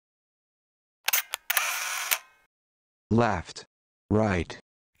left, right.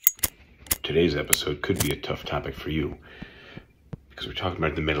 Today's episode could be a tough topic for you because we're talking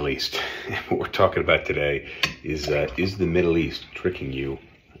about the Middle East. What we're talking about today is the Middle East tricking you?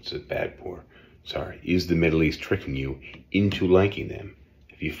 That's a bad pour. Sorry. Is the Middle East tricking you into liking them?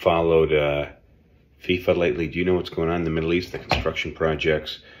 Have you followed FIFA lately? Do you know what's going on in the Middle East, the construction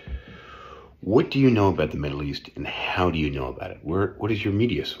projects? What do you know about the Middle East, and how do you know about it? What is your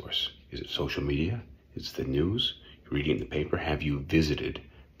media source? Is it social media? Is it the news? You're reading it in the paper? Have you visited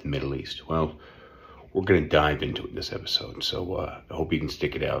the Middle East? Well, we're going to dive into it in this episode, so I hope you can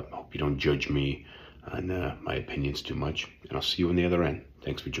stick it out. I hope you don't judge me on my opinions too much, and I'll see you on the other end.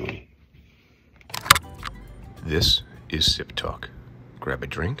 Thanks for joining. This is SipTalk. Grab a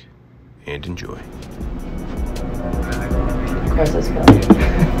drink and enjoy. Of course, let's go.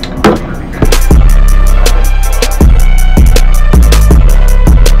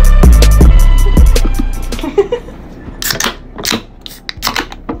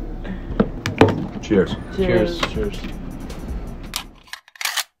 Cheers. Cheers. Cheers.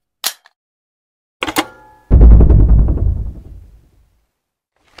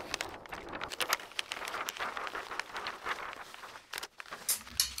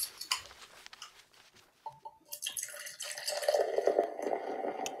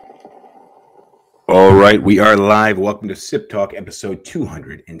 All right, we are live. Welcome to Sip Talk, episode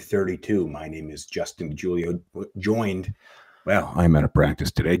 232. My name is Justin DiGiulio, joined, well, I'm out of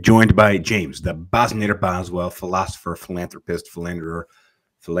practice today, joined by James, the Boswell, philosopher, philanthropist, philanderer,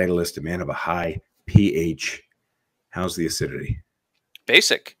 philatelist, a man of a high pH. How's the acidity?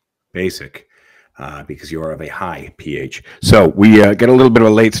 Basic. Because you are of a high pH. So we got a little bit of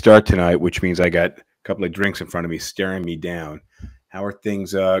a late start tonight, which means I got a couple of drinks in front of me staring me down. How are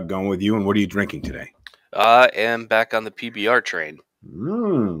things going with you, and what are you drinking today? I am back on the PBR train.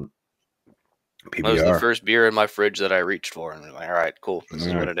 PBR. That was the first beer in my fridge that I reached for, and I'm like, all right, cool, this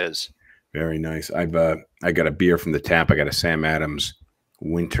is what it is. Very nice. I got a beer from the tap. I got a Sam Adams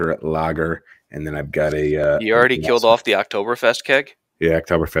Winter Lager, and then I've got a... You already killed off the Oktoberfest keg? Yeah,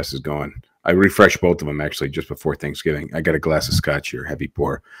 Oktoberfest is going. I refreshed both of them, actually, just before Thanksgiving. I got a glass of scotch here, heavy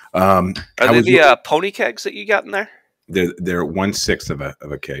pour. Are they the pony kegs that you got in there? They're 1/6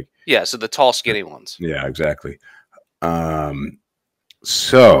 of a keg. Yeah, so the tall, skinny ones. Yeah, exactly.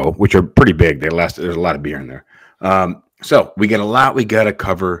 So, which are pretty big. There's a lot of beer in there. So we got a lot we got to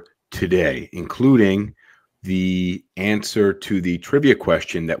cover today, including the answer to the trivia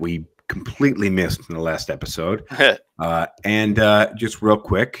question that we completely missed in the last episode. And just real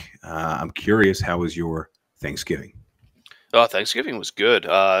quick, I'm curious, how was your Thanksgiving? Oh, Thanksgiving was good.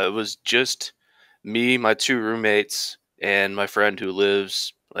 It was just me, my two roommates, and my friend who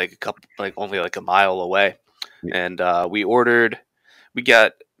lives only a mile away. And we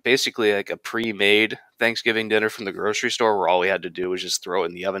got basically like a pre-made Thanksgiving dinner from the grocery store, where all we had to do was just throw it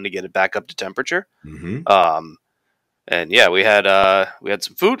in the oven to get it back up to temperature. Mm-hmm. And yeah, we had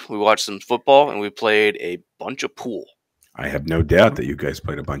some food, we watched some football, and we played a bunch of pool. I have no doubt that you guys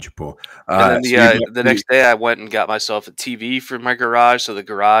played a bunch of pool. And then the next day, I went and got myself a TV for my garage. So the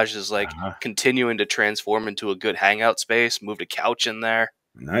garage is continuing to transform into a good hangout space. Moved a couch in there.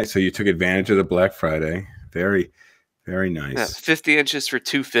 Nice. So you took advantage of the Black Friday. Very, very nice. Yeah, 50 inches for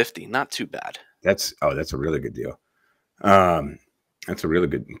 $250. Not too bad. That's a really good deal. That's a really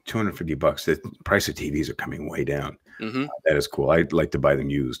good $250. The price of TVs are coming way down. Mm-hmm. That is cool. I'd like to buy them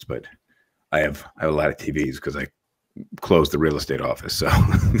used, but I have a lot of TVs because I closed the real estate office, so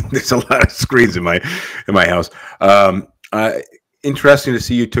there's a lot of screens in my house. Interesting to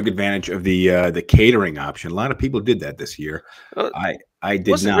see you took advantage of the catering option. A lot of people did that this year. I did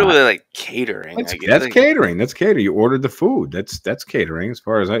not. Wasn't really like catering. That's catering. That's catering. You ordered the food. That's catering, as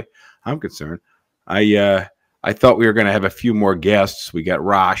far as I'm concerned. I thought we were going to have a few more guests. We got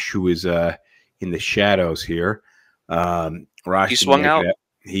Rosh, who is in the shadows here. Rosh, he swung out.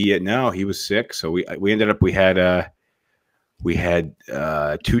 He was sick, so we ended up we had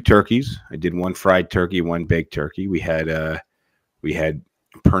 2 turkeys. I did 1 fried turkey, 1 baked turkey. We had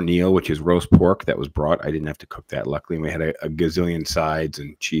pernil, which is roast pork that was brought. I didn't have to cook that, luckily. And we had a gazillion sides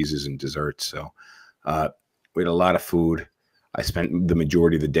and cheeses and desserts. So we had a lot of food. I spent the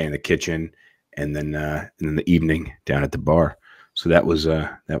majority of the day in the kitchen, and then the evening down at the bar. So that was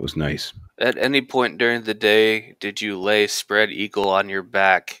nice. At any point during the day, did you lay spread eagle on your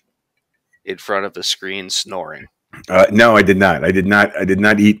back in front of the screen snoring? No, I did not. I did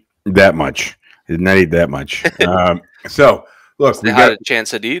not eat that much. So look, we got a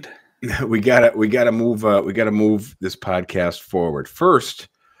chance of deed. We gotta move this podcast forward. First,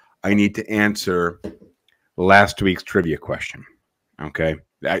 I need to answer last week's trivia question. Okay.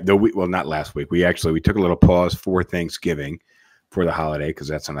 Well, not last week. We took a little pause for Thanksgiving for the holiday because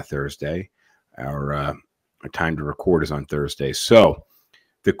that's on a Thursday. Our time to record is on Thursday. So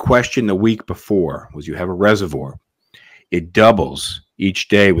the question the week before was, you have a reservoir. It doubles each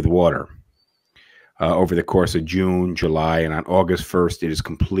day with water over the course of June, July, and on August 1st, it is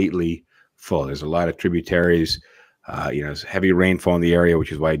completely full. There's a lot of tributaries. There's heavy rainfall in the area,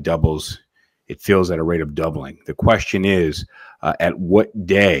 which is why it doubles. It fills at a rate of doubling. The question is, at what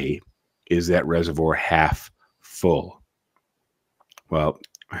day is that reservoir half full? Well,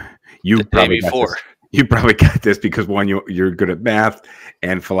 you probably got this because, one, you're good at math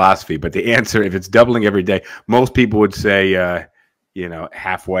and philosophy. But the answer, if it's doubling every day, most people would say,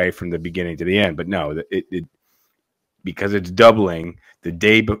 halfway from the beginning to the end. But no, because it's doubling, the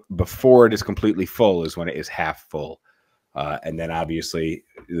day before it is completely full is when it is half full. And then obviously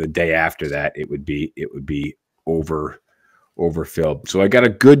the day after that, it would be overfilled. So I got a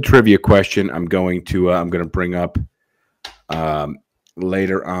good trivia question. I'm going to bring up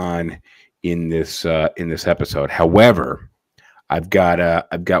later on in this episode. However, I've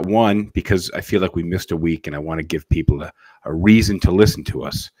got one because I feel like we missed a week and I want to give people a reason to listen to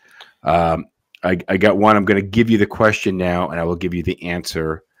us. I got one. I'm going to give you the question now, and I will give you the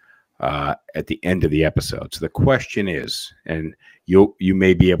answer at the end of the episode. So the question is, and you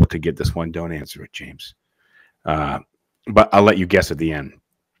may be able to get this one. Don't answer it, James. But I'll let you guess at the end.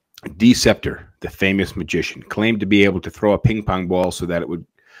 Deceptor, the famous magician, claimed to be able to throw a ping pong ball so that it would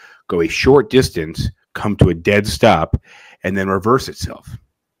go a short distance, come to a dead stop, and then reverse itself.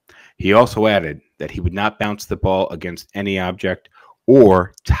 He also added that he would not bounce the ball against any object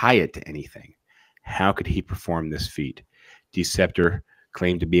or tie it to anything. How could he perform this feat? Deceptor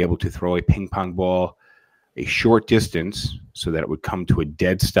claimed to be able to throw a ping pong ball a short distance so that it would come to a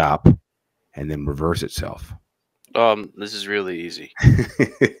dead stop and then reverse itself. This is really easy.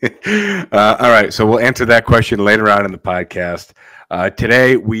 All right, so we'll answer that question later on in the podcast.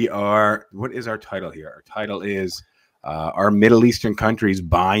 Today what is our title here? Our title is Are Middle Eastern Countries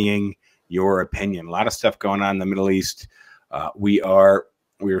Buying Your Opinion? A lot of stuff going on in the Middle East. We are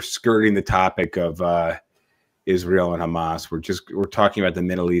skirting the topic of Israel and Hamas. We're talking about the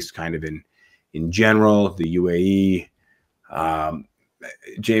Middle East kind of in general, the UAE.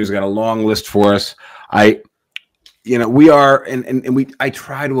 James got a long list for us. I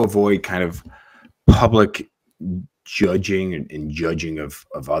try to avoid kind of public judging and judging of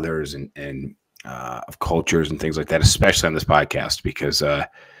others and of cultures and things like that, especially on this podcast, because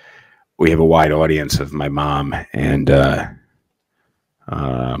we have a wide audience of my mom and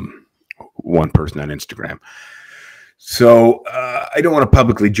one person on Instagram. So I don't want to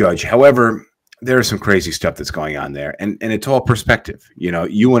publicly judge. However, there's some crazy stuff that's going on there, and it's all perspective.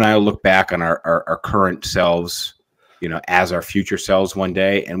 You and I will look back on our current selves, as our future selves one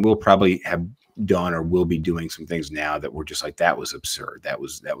day, and we'll probably have done or will be doing some things now that we're just like, that was absurd. That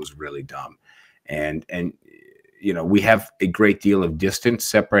was really dumb. And we have a great deal of distance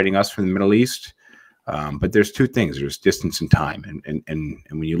separating us from the Middle East. But there's two things. There's distance and time. And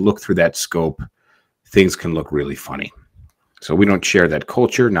when you look through that scope, things can look really funny. So we don't share that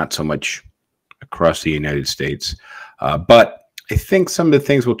culture, not so much across the United States. But I think some of the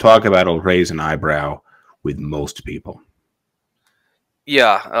things we'll talk about will raise an eyebrow with most people.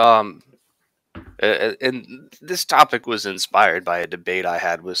 Yeah. And this topic was inspired by a debate I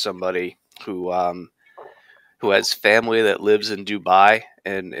had with somebody who has family that lives in Dubai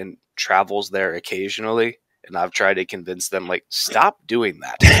and travels there occasionally. And I've tried to convince them, stop doing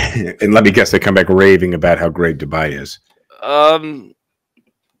that. And let me guess, they come back raving about how great Dubai is.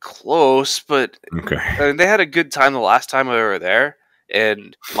 Close, but okay. They had a good time the last time we were there.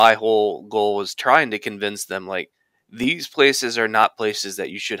 And my whole goal was trying to convince them, these places are not places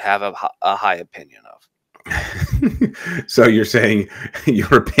that you should have a high opinion of. So you're saying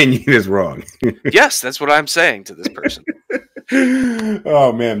your opinion is wrong? Yes, that's what I'm saying to this person.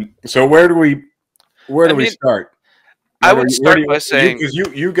 Oh man! So where do we start? I would start by saying, because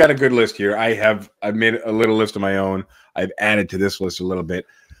you got a good list here. I've made a little list of my own. I've added to this list a little bit,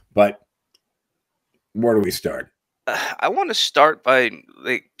 but where do we start? I want to start by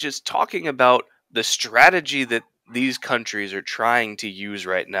just talking about the strategy that these countries are trying to use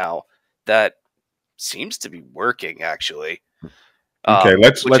right now that seems to be working, actually. Okay,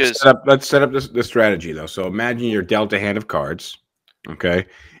 let's set up the strategy though. So imagine you're dealt a hand of cards, okay?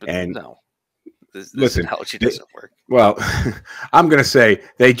 But and no, this listen, analogy doesn't work. Well, I'm gonna say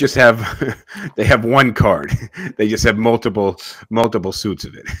they just have one card. They just have multiple suits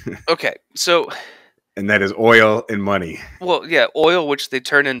of it. Okay, so. And that is oil and money. Well, yeah, oil, which they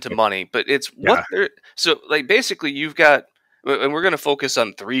turn into money, but it's what they're... So, basically, you've got and we're going to focus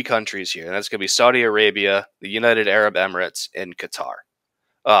on 3 countries here. And that's going to be Saudi Arabia, the United Arab Emirates, and Qatar.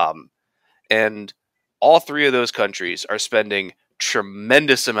 And all 3 of those countries are spending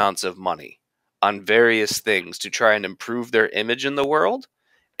tremendous amounts of money on various things to try and improve their image in the world.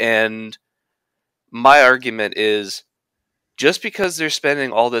 And my argument is, just because they're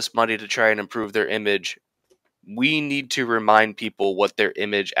spending all this money to try and improve their image, we need to remind people what their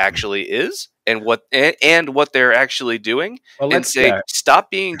image actually is and what they're actually doing, Well, and say, stop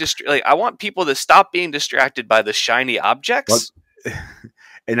being like, I want people to stop being distracted by the shiny objects. Well,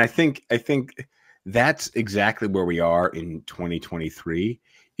 and I think that's exactly where we are in 2023.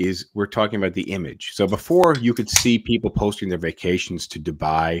 Is we're talking about the image. So before, you could see people posting their vacations to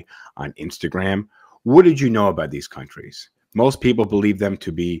Dubai on Instagram. What did you know about these countries? Most people believe them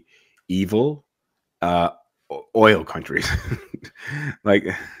to be evil oil countries. Like,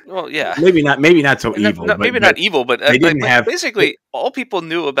 well, yeah, maybe not so evil. Not evil, but they didn't have basically all people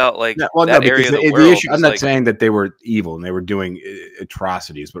knew about, like, that area of the world. Issue, I'm not saying that they were evil and they were doing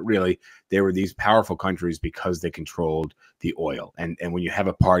atrocities, but really they were these powerful countries because they controlled the oil. And when you have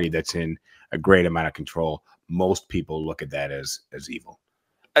a party that's in a great amount of control, most people look at that as evil.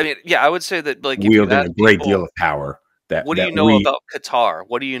 I mean, yeah, I would say that, like, wielding a great deal of power. What do you know about Qatar?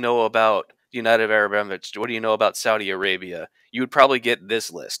 What do you know about the United Arab Emirates? What do you know about Saudi Arabia? You would probably get this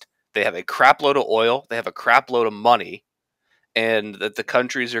list. They have a crap load of oil. They have a crap load of money. And that the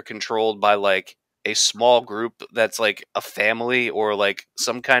countries are controlled by, like, a small group that's like a family or like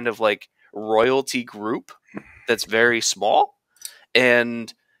some kind of like royalty group that's very small.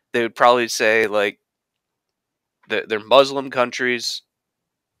 And they would probably say, like, they're Muslim countries,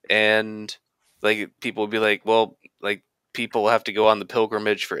 and like people would be like, well, like, people have to go on the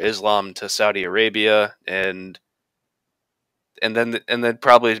pilgrimage for Islam to Saudi Arabia, and then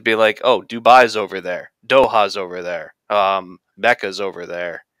probably be like, oh, Dubai's over there, Doha's over there, Mecca's over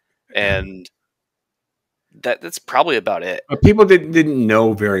there, and that's probably about it. But people didn't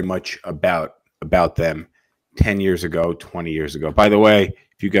know very much about them 10 years ago, 20 years ago. By the way,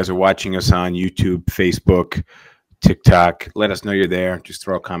 if you guys are watching us on YouTube, Facebook, TikTok, let us know you're there. Just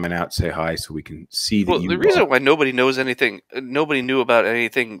throw a comment out, say hi, so we can see that. Well, the reason why nobody knew about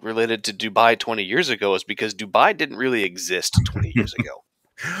anything related to Dubai 20 years ago is because Dubai didn't really exist 20 years ago.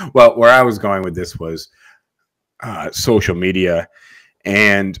 Well, where I was going with this was social media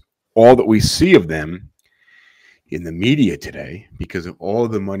and all that we see of them in the media today because of all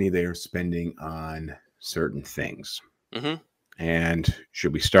the money they are spending on certain things. Mm-hmm. And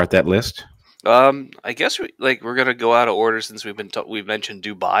should we start that list? I guess we're gonna go out of order since we've mentioned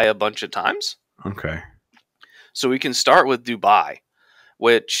Dubai a bunch of times. Okay. So we can start with Dubai,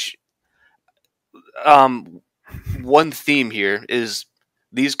 which one theme here is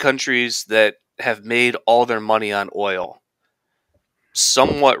these countries that have made all their money on oil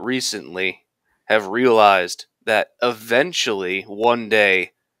somewhat recently have realized that eventually one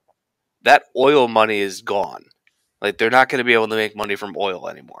day that oil money is gone. Like, they're not going to be able to make money from oil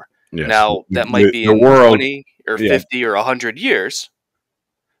anymore. Yes. Now, that might be in 20 or 50 or 100 years,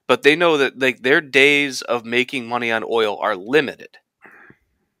 but they know that, like, their days of making money on oil are limited.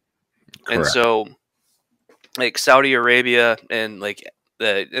 Correct. And so, like, Saudi Arabia and like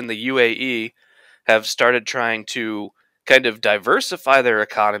the UAE have started trying to kind of diversify their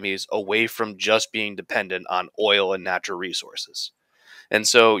economies away from just being dependent on oil and natural resources. And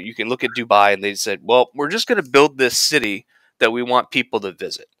so you can look at Dubai and they said, well, we're just going to build this city that we want people to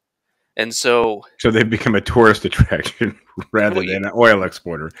visit. And so they've become a tourist attraction rather than an oil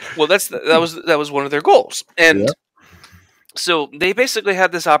exporter. Well, that was one of their goals. And so they basically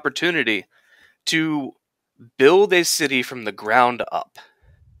had this opportunity to build a city from the ground up.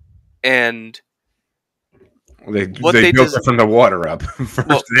 And they built it from the water up.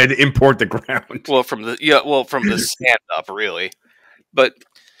 First, they had to import the ground. Well, from the sand up, really. But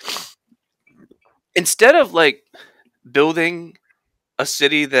instead of, like, building a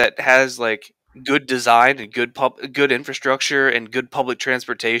city that has, like, good design and good infrastructure and good public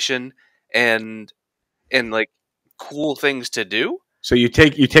transportation and like cool things to do. So you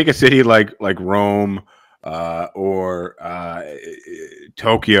take a city like Rome or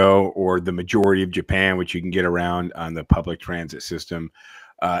Tokyo or the majority of Japan, which you can get around on the public transit system.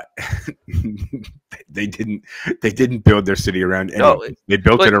 They didn't build their city around anything. No, they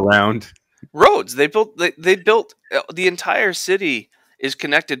built it around roads. They built the entire city is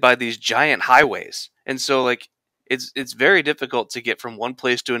connected by these giant highways. And so, like, it's very difficult to get from one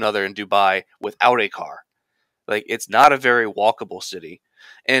place to another in Dubai without a car. Like, it's not a very walkable city.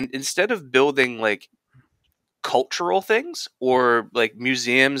 And instead of building, like, cultural things or, like,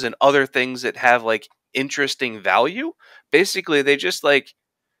 museums and other things that have, like, interesting value. Basically, they just like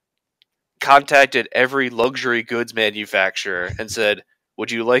contacted every luxury goods manufacturer and said,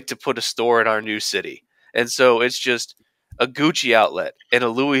 "Would you like to put a store in our new city?" And so it's just a Gucci outlet and a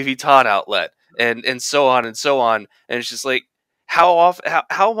Louis Vuitton outlet and so on and so on. And it's just like,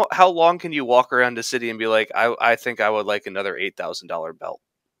 how long can you walk around the city and be like, I think I would like another $8,000 belt?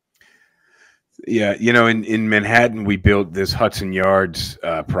 Yeah, in Manhattan, we built this Hudson Yards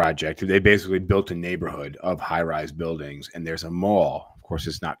project. They basically built a neighborhood of high-rise buildings, and there's a mall. Of course,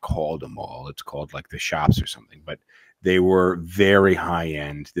 it's not called a mall. It's called like the Shops or something, but they were very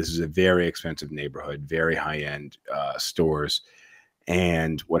high-end. This is a very expensive neighborhood, very high-end stores.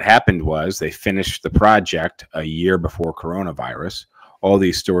 And what happened was they finished the project a year before coronavirus. All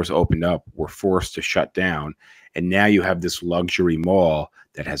these stores opened up, were forced to shut down, and now you have this luxury mall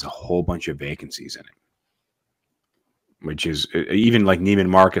that has a whole bunch of vacancies in it, which is even like Neiman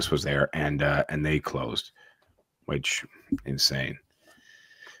Marcus was there, and they closed, which insane.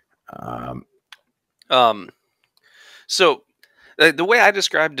 So the way I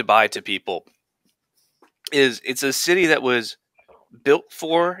describe Dubai to people is it's a city that was built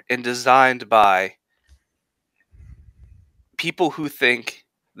for and designed by people who think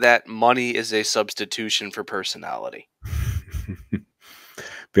that money is a substitution for personality.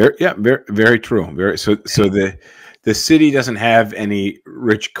 Very true. So the city doesn't have any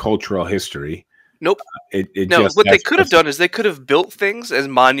rich cultural history. Nope. Now, what they could have done is they could have built things as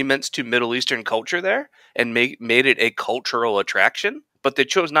monuments to Middle Eastern culture there and made it a cultural attraction, but they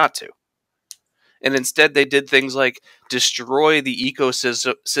chose not to. And instead, they did things like destroy the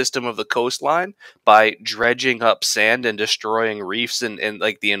ecosystem of the coastline by dredging up sand and destroying reefs and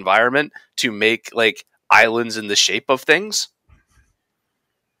like the environment to make like islands in the shape of things.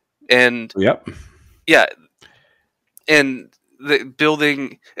 And yeah, and the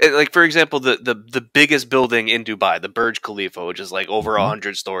building, like for example, the biggest building in Dubai, the Burj Khalifa, which is like over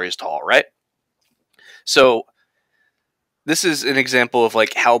 100 stories tall, right? So this is an example of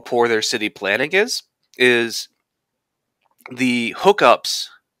like how poor their city planning is the hookups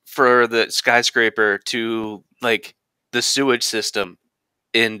for the skyscraper to like the sewage system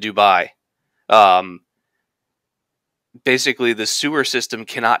in Dubai. Basically the sewer system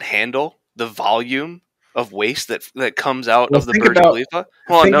cannot handle the volume of waste that comes out of the Burj Khalifa.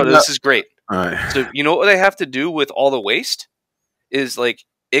 Well, no, this is great. So you know what they have to do with all the waste is like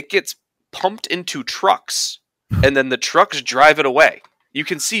it gets pumped into trucks and then the trucks drive it away. You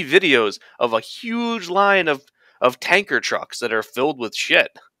can see videos of a huge line of tanker trucks that are filled with shit.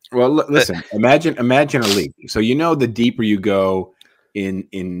 Well, listen, imagine a leak. So the deeper you go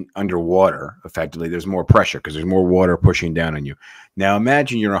in underwater, effectively, there's more pressure because there's more water pushing down on you. Now,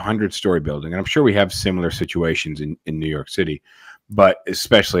 imagine you're a 100-story building, and I'm sure we have similar situations in New York City, but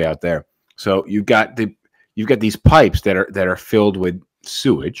especially out there. So you've got these pipes that are filled with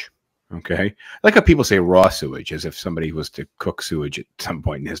sewage. Okay, like how people say raw sewage, as if somebody was to cook sewage at some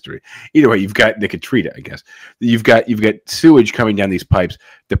point in history. Either way, they could treat it, I guess. You've got sewage coming down these pipes.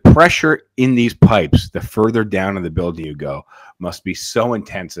 The pressure in these pipes, the further down in the building you go, must be so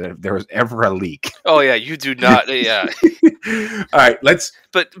intense that if there was ever a leak. Oh yeah, you do not. Yeah. All right, let's.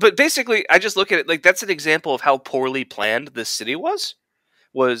 But basically, I just look at it like that's an example of how poorly planned this city was.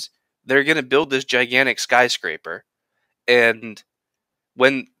 They're going to build this gigantic skyscraper, and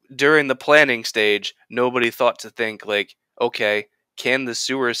during the planning stage, nobody thought to think like, okay, can the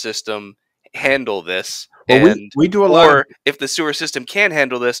sewer system handle this? Well, we do a lot. Or if the sewer system can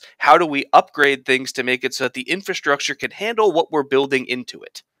handle this, how do we upgrade things to make it so that the infrastructure can handle what we're building into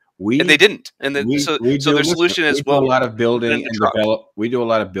it? And they didn't. And then, so their solution is, we do a lot of building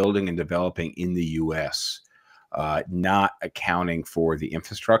and developing in the U.S., not accounting for the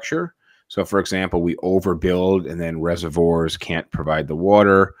infrastructure. So, for example, we overbuild and then reservoirs can't provide the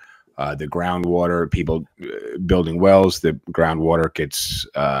water, the groundwater, people building wells, the groundwater gets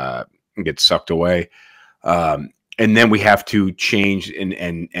sucked away. And then we have to change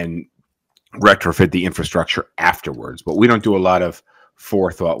and retrofit the infrastructure afterwards. But we don't do a lot of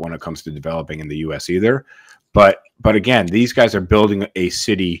forethought when it comes to developing in the U.S. either. But again, these guys are building a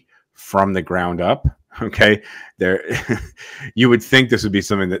city from the ground up. Okay, you would think this would be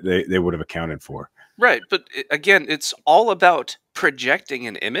something that they would have accounted for, right? But again, it's all about projecting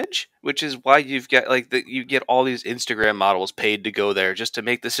an image, which is why you get all these Instagram models paid to go there just to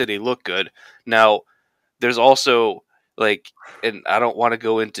make the city look good. Now, there's also and I don't want to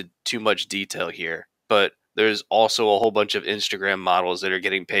go into too much detail here, but there's also a whole bunch of Instagram models that are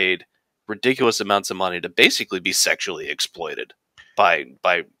getting paid ridiculous amounts of money to basically be sexually exploited by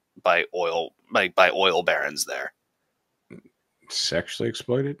oil barons there. Sexually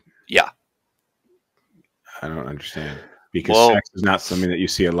exploited? Yeah. I don't understand. Because Well, sex is not something that you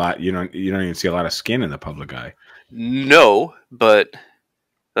see a lot. You don't even see a lot of skin in the public eye. no, but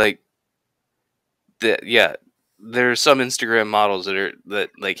like yeah, there's some Instagram models that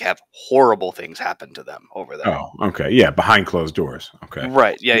like have horrible things happen to them over there. Oh, okay. Yeah, behind closed doors. Okay.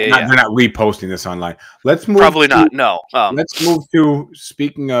 Right. Yeah, yeah, Not yeah. they're not reposting this online. Let's move Probably to not. No.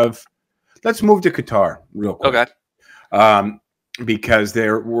 speaking of, let's move to Qatar real quick. Okay. Because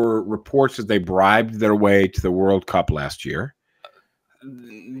there were reports that they bribed their way to the World Cup last year.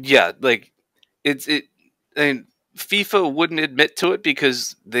 Yeah, like it. I mean, FIFA wouldn't admit to it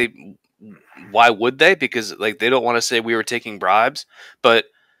because they. Why would they? Because like they don't want to say we were taking bribes, but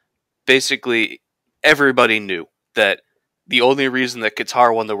basically everybody knew that the only reason that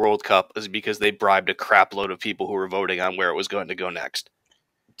Qatar won the World Cup is because they bribed a crap load of people who were voting on where it was going to go next.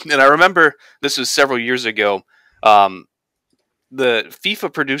 And I remember this was several years ago. Um, the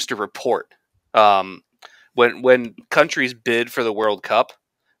FIFA produced a report when countries bid for the World Cup.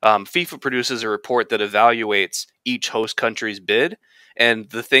 FIFA produces a report that evaluates each host country's bid, and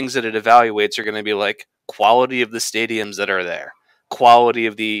the things that it evaluates are going to be like quality of the stadiums that are there, quality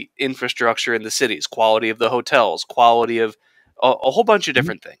of the infrastructure in the cities, quality of the hotels, quality of a whole bunch of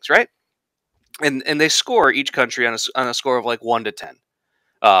different things, right? And they score each country on a score of like 1 to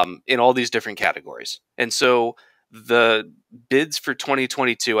 10 in all these different categories. And so the bids for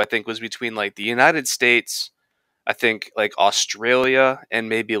 2022, I think, was between like the United States, I think like Australia, and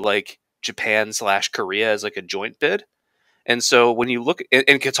maybe like Japan/Korea as like a joint bid. And so when you look in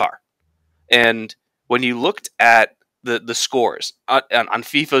Qatar, and when you looked at the scores on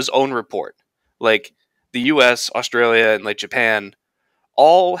FIFA's own report, like the U.S., Australia, and like Japan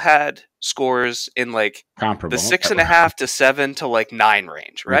all had scores in like the Comparable. 6.5 to 7 to like 9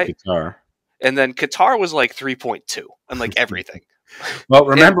 range, In right? Qatar. And then Qatar was like 3.2 and like everything. Well,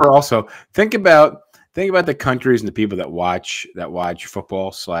 remember also think about the countries and the people that watch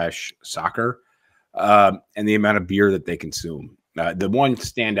football/soccer, and the amount of beer that they consume. The one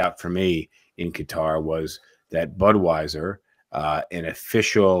standout for me in Qatar was that Budweiser, an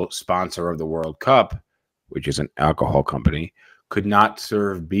official sponsor of the World Cup, which is an alcohol company, could not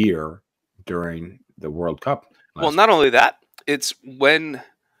serve beer during the World Cup. Well, not only that, it's when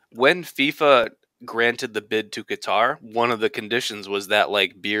FIFA granted the bid to Qatar, one of the conditions was that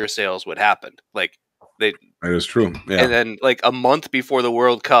like beer sales would happen. Like they It is true. Yeah. And then like a month before the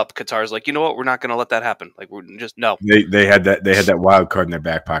World Cup, Qatar's like, you know what, we're not going to let that happen. Like we're just no. They had that wild card in their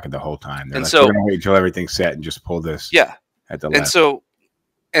back pocket the whole time. They're And like, so we're gonna wait until everything's set and just pull this. Yeah. At the And last. so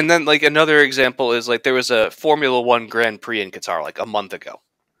and then like another example is like there was a Formula One Grand Prix in Qatar like a month ago.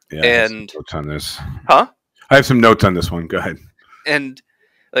 Yeah, And notes on this. huh? I have some notes on this one. Go ahead. And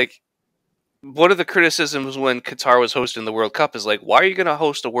like one of the criticisms when Qatar was hosting the World Cup is like, why are you going to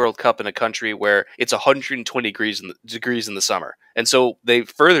host a World Cup in a country where it's 120 degrees in the summer? And so they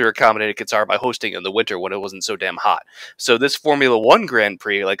further accommodated Qatar by hosting in the winter when it wasn't so damn hot. So this Formula One Grand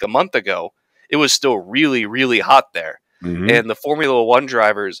Prix, like a month ago, it was still really, really hot there. Mm-hmm. And the Formula One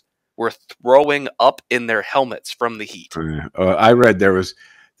drivers were throwing up in their helmets from the heat. I read there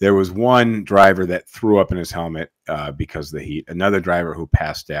was one driver that threw up in his helmet because of the heat. Another driver who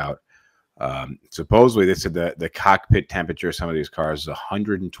passed out. Supposedly, they said the cockpit temperature of some of these cars is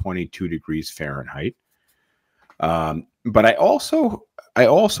 122 degrees Fahrenheit. But I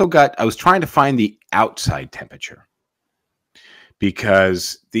was trying to find the outside temperature,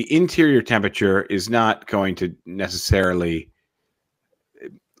 because the interior temperature is not going to necessarily.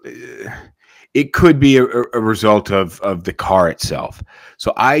 It could be a result of the car itself.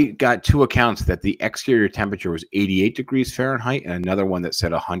 So I got two accounts that the exterior temperature was 88 degrees Fahrenheit and another one that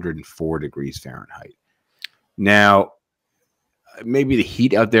said 104 degrees Fahrenheit. Now, maybe the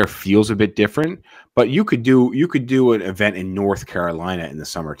heat out there feels a bit different, but you could do an event in North Carolina in the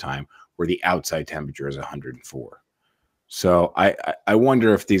summertime where the outside temperature is 104. So I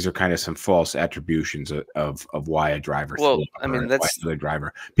wonder if these are kind of some false attributions of why a driver. Well, I mean, that's the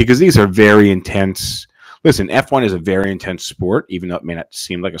driver, because these are very intense. Listen, F1 is a very intense sport, even though it may not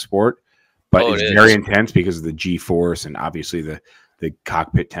seem like a sport, but it's very intense because of the G-force and obviously the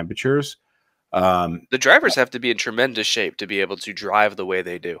cockpit temperatures. The drivers have to be in tremendous shape to be able to drive the way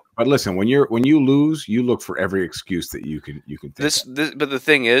they do. But listen, when you lose, you look for every excuse that you can think of. But the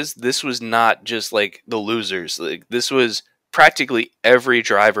thing is, this was not just like the losers. Like this was practically every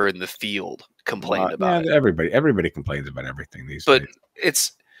driver in the field complained about it. Everybody complains about everything these days.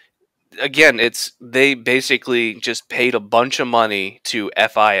 But they basically just paid a bunch of money to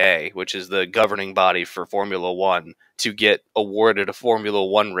FIA, which is the governing body for Formula One, to get awarded a Formula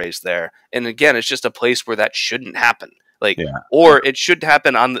One race there. And again, it's just a place where that shouldn't happen. Like, Yeah. or it should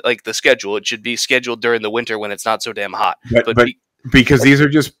happen on like the schedule. It should be scheduled during the winter when it's not so damn hot. But because these are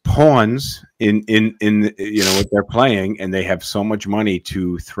just pawns in what they're playing, and they have so much money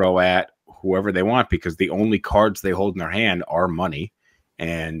to throw at whoever they want, because the only cards they hold in their hand are money,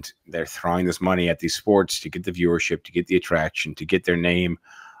 and they're throwing this money at these sports to get the viewership, to get the attraction, to get their name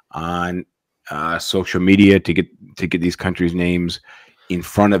on social media, to get these countries' names in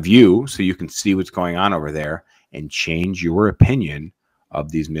front of you so you can see what's going on over there and change your opinion of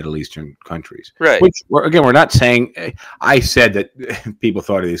these Middle Eastern countries. Right. Which, again, we're not saying. I said that people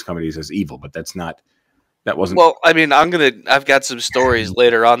thought of these countries as evil, but that wasn't. Well, I mean, I've got some stories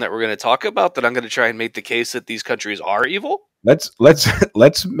later on that we're gonna talk about that I'm gonna try and make the case that these countries are evil. Let's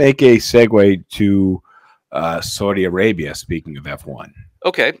make a segue to Saudi Arabia. Speaking of F1.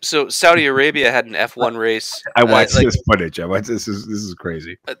 Okay, so Saudi Arabia had an F1 race. I watched this footage. This is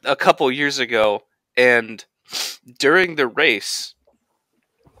crazy. A couple years ago, and during the race,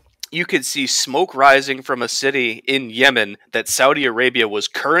 you could see smoke rising from a city in Yemen that Saudi Arabia was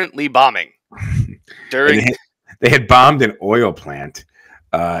currently bombing. They had bombed an oil plant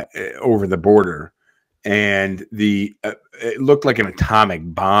over the border, and it looked like an atomic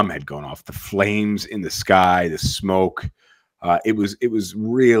bomb had gone off. The flames in the sky, the smoke. It was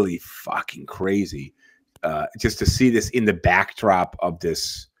really fucking crazy just to see this in the backdrop of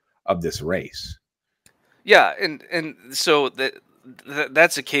this race. Yeah, and so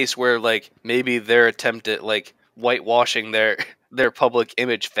that's a case where like maybe their attempt at like whitewashing their public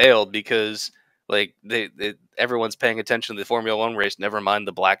image failed, because like everyone's paying attention to the Formula One race. Never mind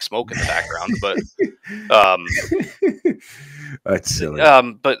the black smoke in the background, but that's silly.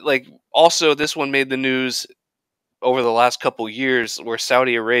 But like also this one made the news over the last couple years, where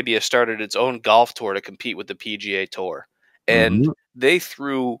Saudi Arabia started its own golf tour to compete with the PGA Tour. And they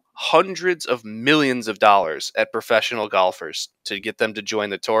threw hundreds of millions of dollars at professional golfers to get them to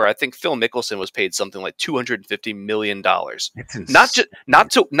join the tour. I think Phil Mickelson was paid something like $250 million.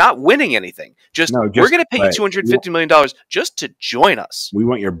 Not winning anything. We're going to pay you $250 million just to join us. We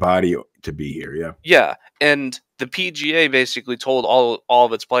want your body to be here. Yeah. Yeah. And the PGA basically told all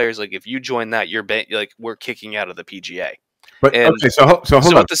of its players, like, if you join that, we're kicking out of the PGA. But okay, so hold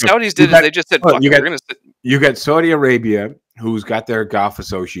on. What the Saudis did is they just said, "Fuck, we're going to." You got Saudi Arabia, who's got their golf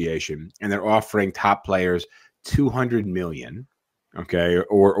association, and they're offering top players $200 million. Okay,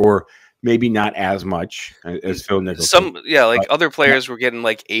 or maybe not as much as Phil Mickelson. Other players were getting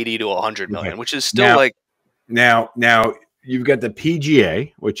like 80 to 100 million, which is still now you've got the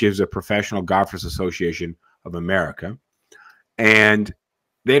PGA, which is a Professional Golfers Association of America, and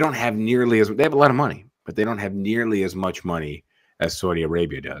they don't have nearly as they have a lot of money, but they don't have nearly as much money as Saudi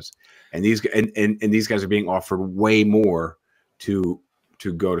Arabia does. And these guys are being offered way more to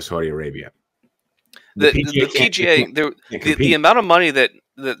go to Saudi Arabia. The PGA, the amount of money that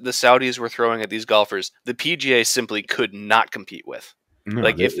the Saudis were throwing at these golfers, the PGA simply could not compete with. No,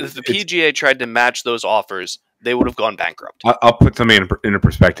 if the PGA tried to match those offers, they would have gone bankrupt. I'll put something in a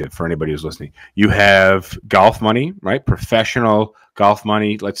perspective for anybody who's listening. You have golf money, right? Professional golf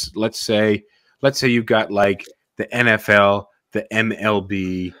money. Let's say you've got like the NFL, the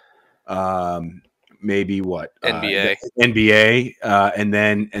MLB, maybe what NBA, and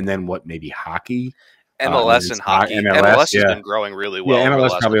then what? Maybe hockey, MLS, and hockey. MLS has been growing really well. Yeah,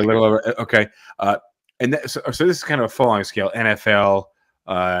 MLS probably a little over. Okay, so this is kind of a full-on scale: NFL,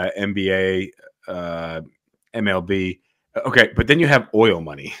 NBA, MLB. Okay, but then you have oil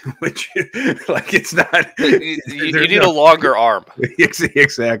money, which like it's not. You need a longer arm.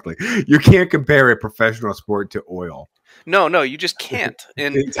 Exactly. You can't compare a professional sport to oil. No, you just can't.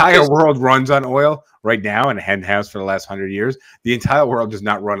 And the entire world runs on oil right now, and has for the last 100 years. The entire world does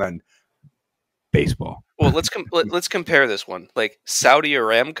not run on baseball. Well, let's compare this one. Like Saudi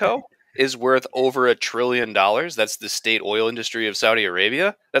Aramco is worth over $1 trillion. That's the state oil industry of Saudi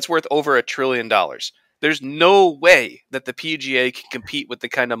Arabia. That's worth over $1 trillion. There's no way that the PGA can compete with the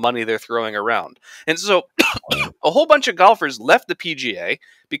kind of money they're throwing around. And so a whole bunch of golfers left the PGA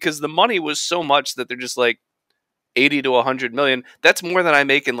because the money was so much that they're just like 80 to 100 million. That's more than I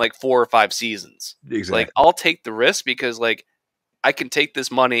make in like 4 or 5 seasons. Exactly. Like I'll take the risk because like I can take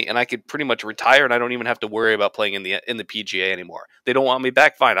this money and I could pretty much retire and I don't even have to worry about playing in the PGA anymore. They don't want me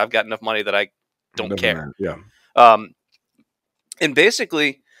back. Fine. I've got enough money that I don't care. Yeah. And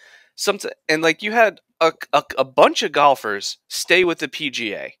basically and like you had a bunch of golfers stay with the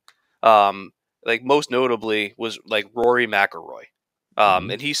PGA. Like most notably was like Rory McIlroy.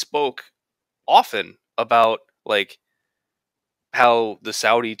 And he spoke often about like how the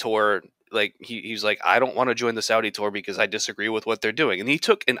Saudi tour, like he's like, I don't want to join the Saudi tour because I disagree with what they're doing. And he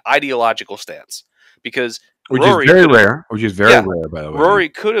took an ideological stance because Which is very rare. Which is very rare, by the way. Rory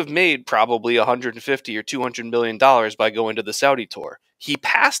could have made probably $150 or $200 million by going to the Saudi tour. He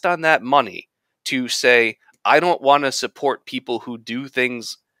passed on that money to say, I don't want to support people who do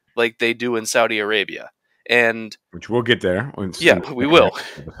things like they do in Saudi Arabia. And which we'll get there. We will.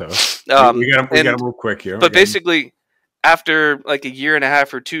 We got to move quick here. But basically, after like a year and a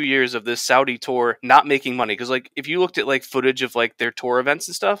half or 2 years of this Saudi tour not making money, because like if you looked at like footage of like their tour events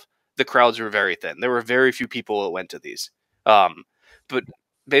and stuff, the crowds were very thin. There were very few people that went to these. But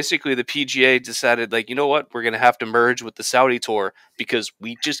basically the PGA decided, like, you know what? We're going to have to merge with the Saudi tour because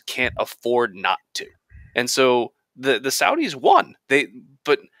we just can't afford not to. And so the Saudis won.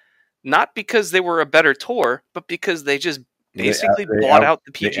 But not because they were a better tour, but because they just basically bought out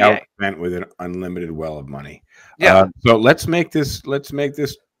the PGA. They outspent with an unlimited well of money. Yeah. So let's make this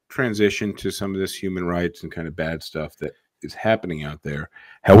transition to some of this human rights and kind of bad stuff that is happening out there.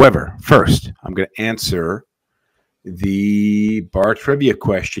 However, first, I'm going to answer the bar trivia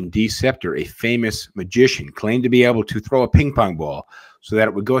question. D. Scepter, a famous magician, claimed to be able to throw a ping pong ball so that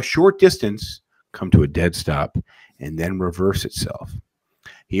it would go a short distance, come to a dead stop, and then reverse itself.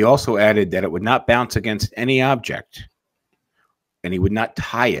 He also added that it would not bounce against any object, and he would not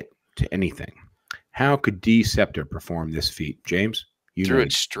tie it to anything. How could D. Scepter perform this feat? James? You threw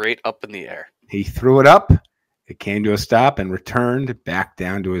it straight up in the air. He threw it up. It came to a stop and returned back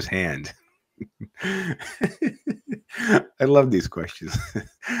down to his hand. I love these questions.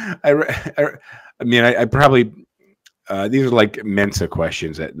 I mean, I probably these are like Mensa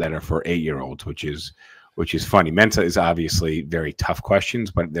questions that are for 8-year-olds, which is funny. Mensa is obviously very tough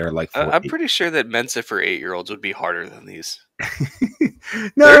questions, but they're like. I'm pretty sure that Mensa for 8-year-olds would be harder than these.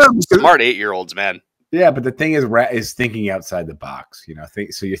 No, smart 8-year-olds, man. Yeah, but the thing is thinking outside the box. You know,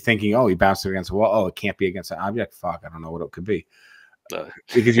 so you're thinking, oh, he bounced against a wall. Oh, it can't be against an object. Fuck, I don't know what it could be.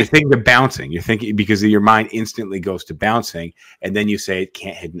 Because you're thinking of bouncing. You're thinking because your mind instantly goes to bouncing, and then you say it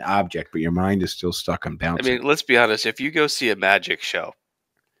can't hit an object, but your mind is still stuck on bouncing. I mean, let's be honest. If you go see a magic show,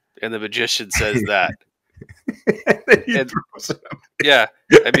 and the magician says that, yeah,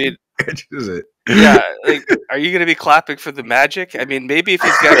 I mean, is it? Yeah, like, are you going to be clapping for the magic? I mean, maybe if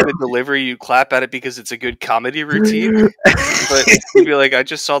he's got good delivery, you clap at it because it's a good comedy routine. But you'd be like, I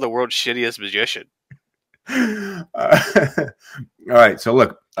just saw the world's shittiest magician. All right, so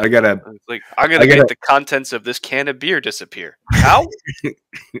look, I'm gonna make the contents of this can of beer disappear. How?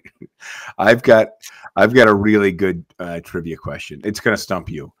 I've got a really good trivia question. It's gonna stump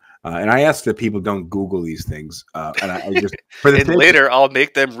you. And I ask that people don't Google these things. And I just for the and later I'll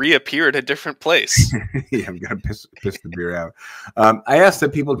make them reappear in a different place. Yeah, I'm gonna piss the beer out. I ask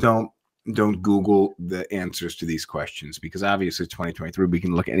that people don't Google the answers to these questions because obviously it's 2023. We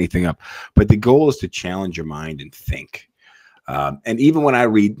can look anything up, but the goal is to challenge your mind and think. And even when I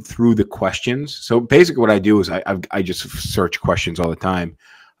read through the questions, so basically what I do is I just search questions all the time.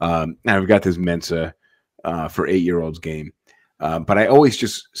 And I've got this Mensa for 8-year-olds game. But I always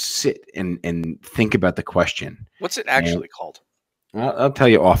just sit and think about the question. What's it actually called? I'll tell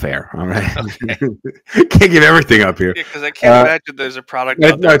you off air. All right. Okay. Can't get everything up here. Yeah, because I can't imagine there's a product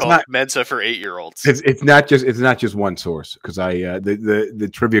out there called Mensa for 8-year-olds. It's not just one source because the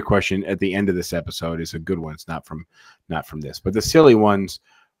trivia question at the end of this episode is a good one. It's not from this, but the silly ones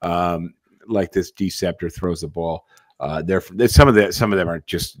like this D. Scepter throws the ball. Some of them are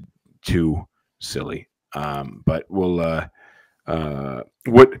just too silly. But we'll.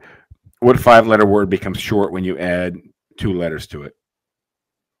 What 5-letter word becomes short when you add 2 letters to it?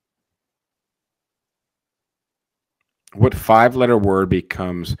 What 5-letter word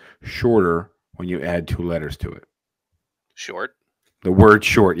becomes shorter when you add 2 letters to it? Short. The word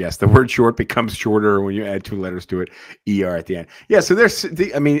short, yes. The word short becomes shorter when you add 2 letters to it. ER at the end. Yeah. So those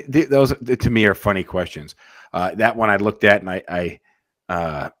to me are funny questions. That one I looked at and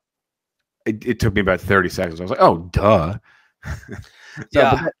it took me about 30 seconds. I was like, oh, duh.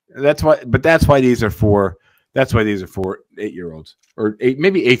 Yeah, that's why these are for 8-year-olds or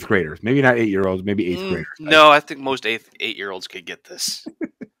maybe 8th graders. Maybe not 8-year-olds, maybe 8th graders. No, I think most 8-year-olds could get this.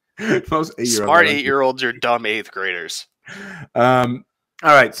 Most 8-year-olds. Smart 8-year-olds are dumb 8th graders. All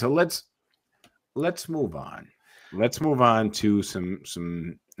right, so let's move on. Let's move on to some,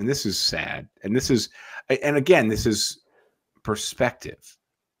 and this is sad, and again, this is perspective,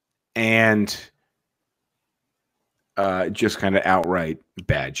 and just kind of outright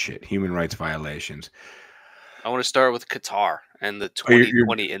bad shit, human rights violations. I want to start with Qatar and the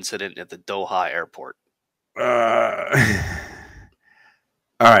 2020 incident at the Doha airport. All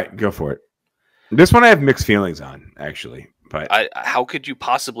right, go for it. This one I have mixed feelings on, actually. But how could you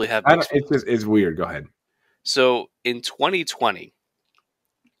possibly have mixed feelings? It's weird. Go ahead. So in 2020,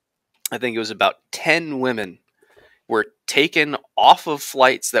 I think it was about 10 women were taken off of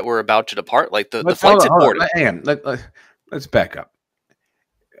flights that were about to depart. Like the flights had boarded. Hang on. Let's back up.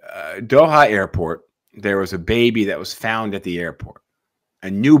 Doha Airport, there was a baby that was found at the airport, a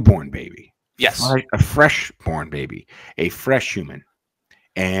newborn baby. Yes. A fresh-born baby, a fresh human.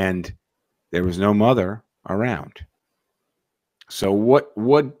 And there was no mother around. So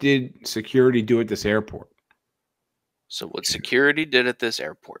what did security do at this airport? So what security did at this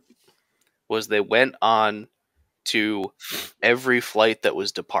airport was they went on to every flight that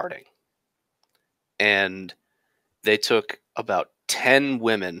was departing. And they took about 10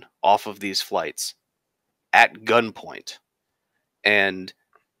 women off of these flights at gunpoint and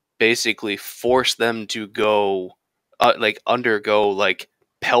basically forced them to go undergo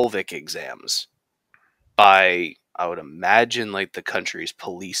pelvic exams by, I would imagine, like the country's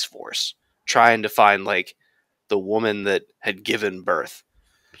police force, trying to find like the woman that had given birth.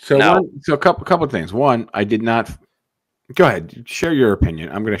 So Now, a couple of things. One, I did not. Go ahead, share your opinion.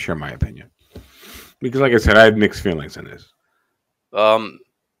 I'm going to share my opinion because, like I said, I have mixed feelings on this.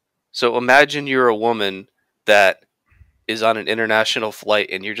 So imagine you're a woman that is on an international flight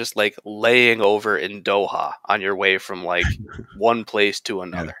and you're just like laying over in Doha on your way from like one place to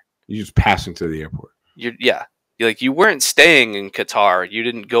another. Yeah. You're just passing through the airport. You weren't staying in Qatar. You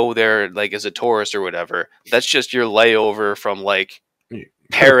didn't go there like as a tourist or whatever. That's just your layover from like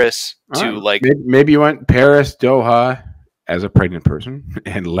Paris to like maybe you went Paris, Doha as a pregnant person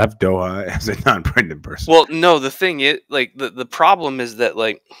and left Doha as a non-pregnant person. Well, no, the thing is like the problem is that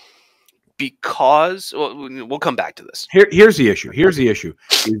like because we'll come back to this. Here's the issue. Here's the issue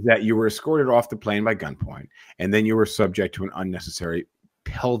is that you were escorted off the plane by gunpoint and then you were subject to an unnecessary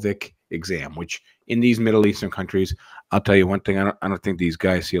pelvic exam, which in these Middle Eastern countries, I'll tell you one thing, I don't think these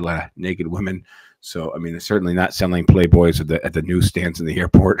guys see a lot of naked women. So, I mean, they're certainly not selling Playboys at the newsstands in the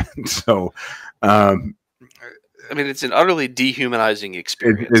airport. So, I mean, it's an utterly dehumanizing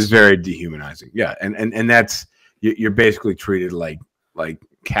experience. It is very dehumanizing. Yeah. And that's, you're basically treated like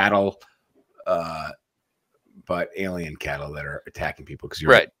cattle, but alien cattle that are attacking people because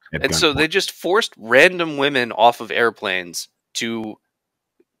you're right. And so they just forced random women off of airplanes to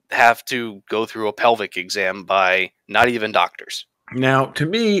have to go through a pelvic exam by not even doctors. Now, to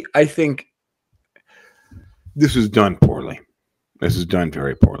me, I think this was done poorly. This is done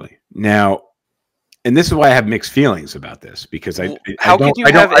very poorly. Now, and this is why I have mixed feelings about this because how could you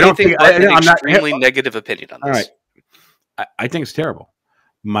have anything but an extremely negative opinion on this? All right, I think it's terrible.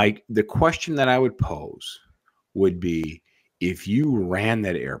 Mike, the question that I would pose would be if you ran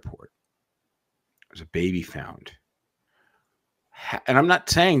that airport, there's a baby found. And I'm not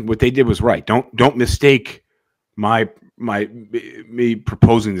saying what they did was right. Don't mistake me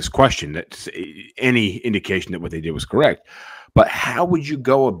proposing this question that's any indication that what they did was correct. But how would you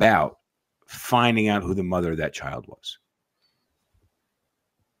go about finding out who the mother of that child was?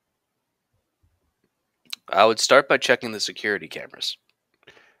 I would start by checking the security cameras.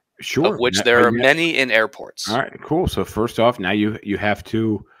 Sure. Of which there are many in airports. All right, cool. So first off, now you have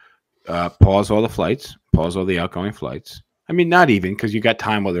to pause all the flights, pause all the outgoing flights. I mean, not even because you got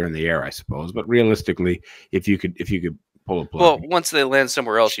time while they're in the air, I suppose. But realistically, if you could pull a plug. Well, once they land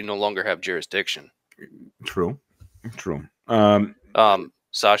somewhere else, you no longer have jurisdiction. True.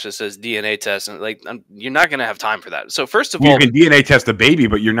 Sasha says DNA test, and like you're not going to have time for that. So first of all, you can DNA test the baby,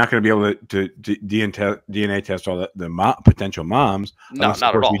 but you're not going to be able to DNA test all the potential moms. No, not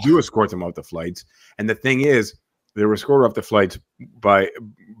at all. We do escort them off the flights, and the thing is, they were escorted off the flights by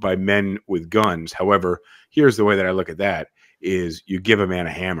men with guns. However, here's the way that I look at that: is you give a man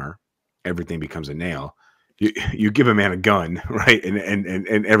a hammer, everything becomes a nail. You give a man a gun, right?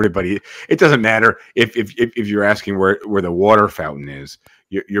 And everybody, it doesn't matter if you're asking where the water fountain is,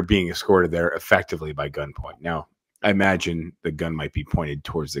 you're being escorted there effectively by gunpoint. Now, I imagine the gun might be pointed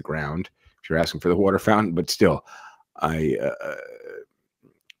towards the ground if you're asking for the water fountain, but still,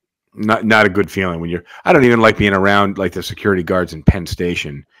 not a good feeling when I don't even like being around like the security guards in Penn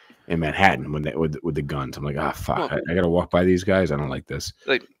Station in Manhattan when with the guns. I'm like, fuck, I got to walk by these guys. I don't like this.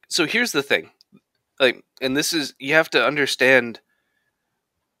 Like, so here's the thing. Like, and this is, you have to understand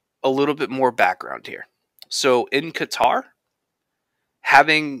a little bit more background here. So in Qatar,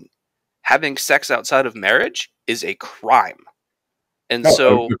 having sex outside of marriage is a crime. And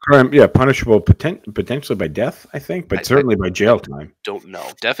so a crime, punishable potentially by death, I think, but certainly by jail time. Don't know.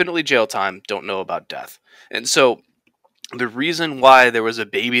 Definitely jail time. Don't know about death. And so the reason why there was a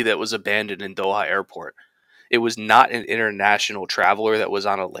baby that was abandoned in Doha airport, it was not an international traveler that was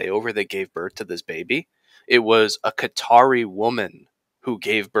on a layover that gave birth to this baby. It was a Qatari woman who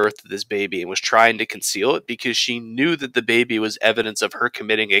gave birth to this baby and was trying to conceal it because she knew that the baby was evidence of her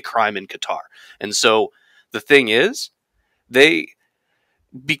committing a crime in Qatar. And so the thing is, they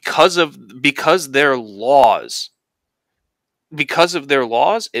because their laws,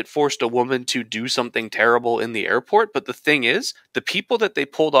 it forced a woman to do something terrible in the airport. But the thing is, the people that they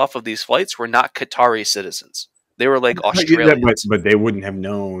pulled off of these flights were not Qatari citizens. They were like Australians. But they wouldn't have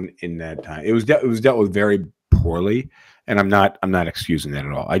known in that time. It was dealt with very poorly, and I'm not excusing that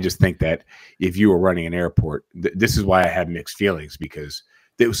at all. I just think that if you were running an airport, this is why I have mixed feelings, because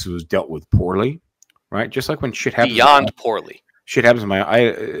this was dealt with poorly, right? Just like when shit happens Beyond poorly. Shit happens. I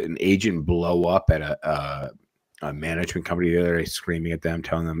had an agent blow up at a management company the other day, screaming at them,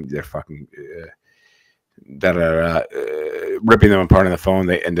 telling them they're fucking ripping them apart on the phone.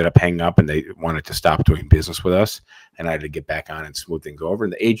 They ended up hanging up and they wanted to stop doing business with us, and I had to get back on and smooth things over.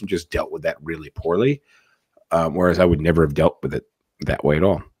 And the agent just dealt with that really poorly, whereas I would never have dealt with it that way at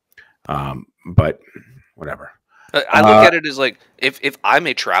all. But whatever. I look at it as like if I'm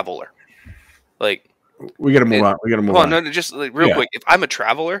a traveler, like. We gotta move on. We gotta move on. No, just like real quick. If I'm a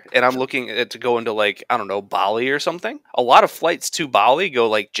traveler and I'm looking to go into, like, I don't know, Bali or something, a lot of flights to Bali go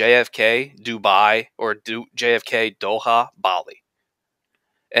like JFK, Dubai, or JFK, Doha, Bali.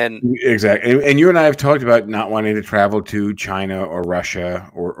 And exactly. And you and I have talked about not wanting to travel to China or Russia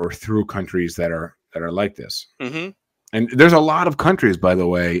or through countries that are like this. Mm-hmm. And there's a lot of countries, by the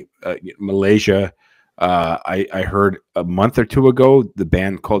way. Malaysia. I heard a month or two ago the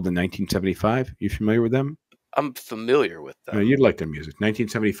band called the 1975. You familiar with them? I'm familiar with them. No, you'd like their music.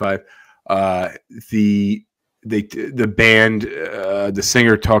 1975. The band, the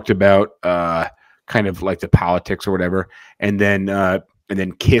singer talked about kind of like the politics or whatever, and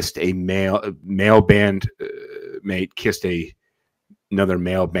then kissed a male band mate, kissed another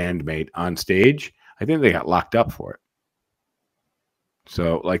male bandmate on stage. I think they got locked up for it.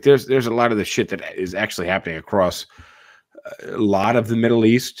 So, like, there's a lot of the shit that is actually happening across a lot of the Middle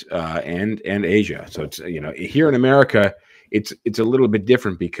East and Asia. So it's, here in America, it's a little bit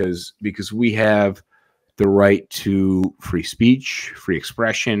different because we have the right to free speech, free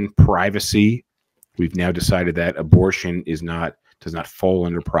expression, privacy. We've now decided that abortion does not fall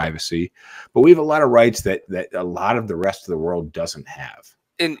under privacy, but we have a lot of rights that a lot of the rest of the world doesn't have.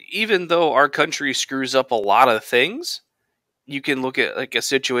 And even though our country screws up a lot of things, you can look at like a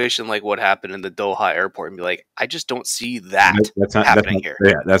situation like what happened in the Doha airport and be like, I just don't see that's not happening here.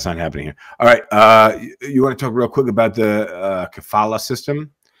 Yeah, that's not happening here. All right. You want to talk real quick about the kafala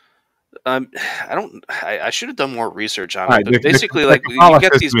system? I should have done more research on it. But basically, like, you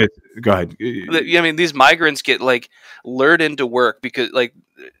get these. Go ahead. I mean, these migrants get like lured into work because like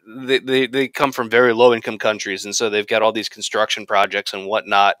they come from very low income countries, and so they've got all these construction projects and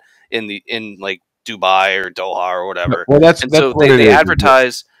whatnot in like Dubai or Doha or whatever. Well, so they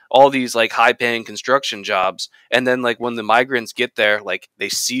advertise all these like high paying construction jobs, and then like when the migrants get there, like they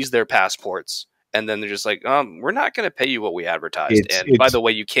seize their passports. And then they're just like, we're not going to pay you what we advertised. And by the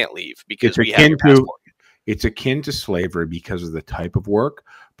way, you can't leave because we have your passport. It's akin to slavery because of the type of work.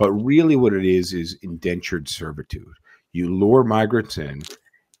 But really what it is indentured servitude. You lure migrants in,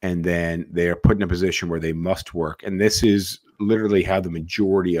 and then they are put in a position where they must work. And this is literally how the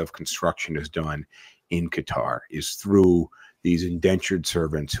majority of construction is done in Qatar, is through these indentured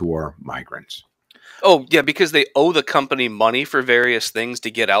servants who are migrants. Oh, yeah, because they owe the company money for various things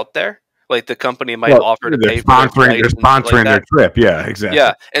to get out there. Like the company might offer to pay for they're sponsoring their trip. Yeah, exactly.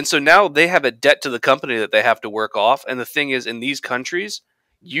 Yeah, and so now they have a debt to the company that they have to work off. And the thing is, in these countries,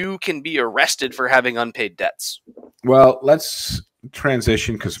 you can be arrested for having unpaid debts. Well, let's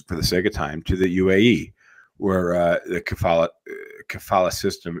transition, because for the sake of time, to the UAE, where the kafala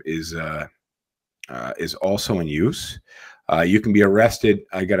system is also in use. You can be arrested.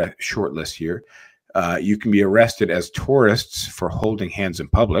 I got a short list here. You can be arrested as tourists for holding hands in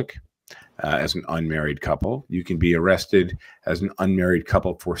public. As an unmarried couple. You can be arrested as an unmarried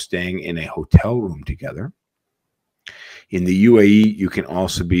couple for staying in a hotel room together. In the UAE, you can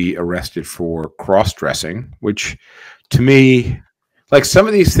also be arrested for cross-dressing, which to me, like some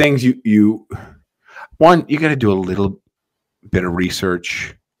of these things, you got to do a little bit of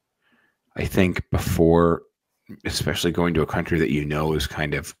research, I think, before, especially going to a country that you know is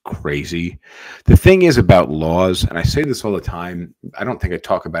kind of crazy. The thing is about laws, and I say this all the time, I don't think I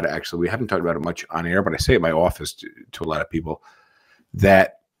talk about it, actually. We haven't talked about it much on air, but I say it in my office to a lot of people,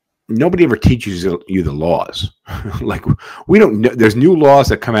 that nobody ever teaches you the laws. Like, we don't know. There's new laws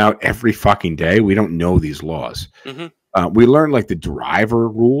that come out every fucking day. We don't know these laws. Mm-hmm. We learn like the driver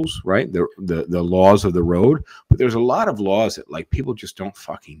rules, right? The laws of the road, but there's a lot of laws that like people just don't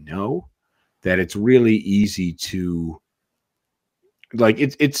fucking know, that it's really easy to like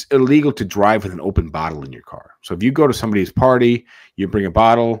it's illegal to drive with an open bottle in your car. So if you go to somebody's party, you bring a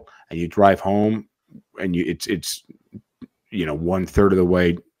bottle and you drive home, and it's 1/3 of the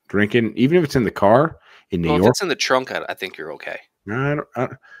way drinking, even if it's in the car in New Well, if York. it's in the trunk, I think you're okay. I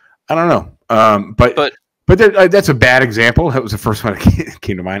don't know. But that's a bad example. That was the first one that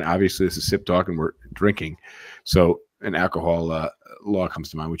came to mind. Obviously, this is SipTalk, and we're drinking, so an alcohol law comes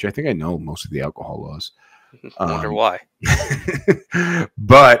to mind, which I think I know most of the alcohol laws. Wonder why.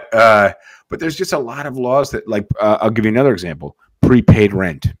 but there's just a lot of laws that, like, I'll give you another example: prepaid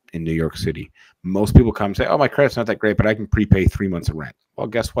rent in New York City. Most people come and say, "Oh, my credit's not that great, but I can prepay 3 months of rent." Well,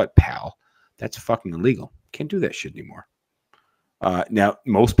 guess what, pal? That's fucking illegal. Can't do that shit anymore. Now,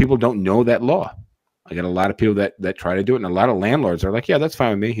 most people don't know that law. I got a lot of people that try to do it, and a lot of landlords are like, "Yeah, that's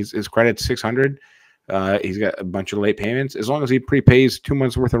fine with me. His credit's 600. He's got a bunch of late payments. As long as he prepays 2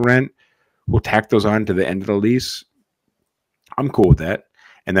 months worth of rent, we'll tack those on to the end of the lease. I'm cool with that."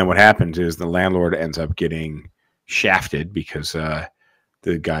 And then what happens is the landlord ends up getting shafted because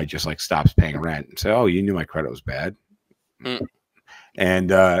the guy just like stops paying rent and say, "Oh, you knew my credit was bad." And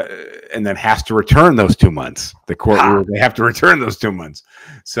then has to return those 2 months. The court ruled they have to return those 2 months.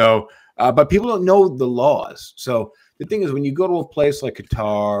 So, but people don't know the laws. So the thing is, when you go to a place like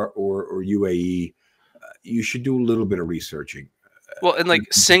Qatar or UAE, you should do a little bit of researching. Well, and like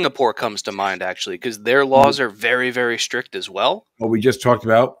Singapore comes to mind, actually, because their laws are very, very strict as well. Well, we just talked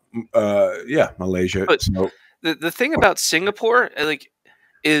about, Malaysia. But so, the thing about Singapore,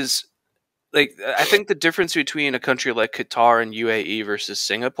 is I think the difference between a country like Qatar and UAE versus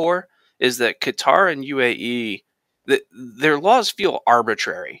Singapore is that Qatar and UAE, their laws feel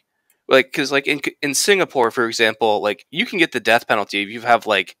arbitrary. Because in Singapore, for example, like you can get the death penalty if you have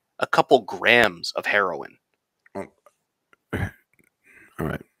like a couple grams of heroin. all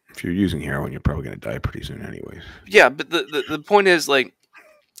right. If you're using heroin, you're probably going to die pretty soon anyways. Yeah, but the point is, like,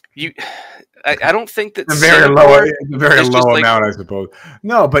 I don't think that a very low amount, I suppose.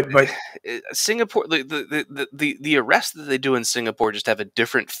 No, but Singapore, the arrests that they do in Singapore just have a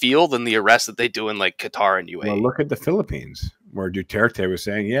different feel than the arrests that they do in like Qatar and UAE. Well, look at the Philippines, where Duterte was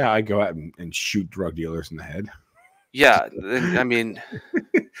saying, "Yeah, I go out and shoot drug dealers in the head." Yeah, I mean,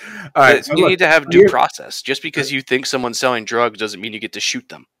 all right, you need to have due process. Just because you think someone's selling drugs doesn't mean you get to shoot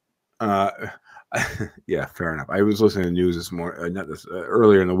them. Yeah, fair enough. I was listening to the news this morning,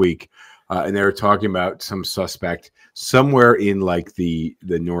 earlier in the week, and they were talking about some suspect somewhere in like the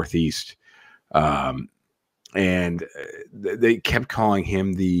Northeast, and they kept calling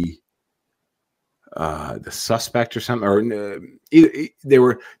him the suspect or something, or they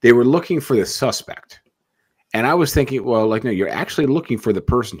were looking for the suspect. And I was thinking, well, like, no, you're actually looking for the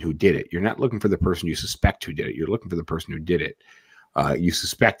person who did it. You're not looking for the person you suspect who did it. You're looking for the person who did it. You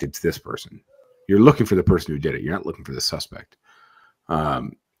suspect it's this person. You're looking for the person who did it. You're not looking for the suspect.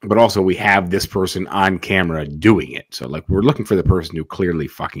 But also, we have this person on camera doing it. So, like, we're looking for the person who clearly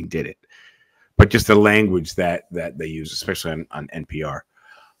fucking did it. But just the language that they use, especially on NPR.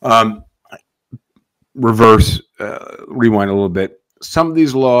 Rewind a little bit. Some of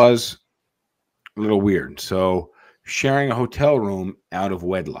these laws, a little weird. So, sharing a hotel room out of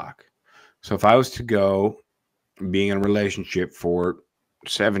wedlock. So, if I was to go, being in a relationship for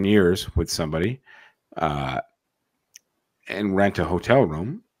 7 years with somebody, and rent a hotel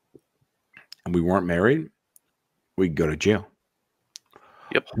room, and we weren't married, we'd go to jail.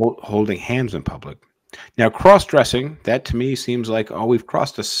 Yep. Holding hands in public. Now, cross-dressing, that to me seems like, oh, we've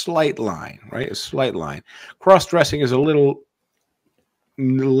crossed a slight line, right? A slight line. Cross-dressing is a little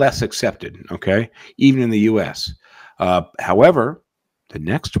less accepted, okay? Even in the U.S. However, the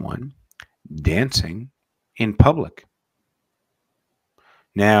next one, dancing in public.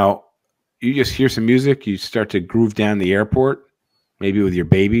 Now, you just hear some music, you start to groove down the airport, maybe with your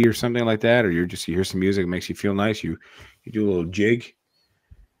baby or something like that, or you hear some music, it makes you feel nice, you do a little jig.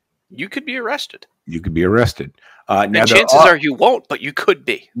 You could be arrested. You could be arrested. Now, and chances are you won't, but you could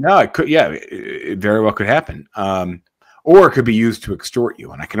be. No, it could. Yeah, it very well could happen. Or it could be used to extort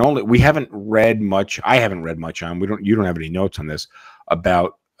you. And we haven't read much. I haven't read much on. You don't have any notes on this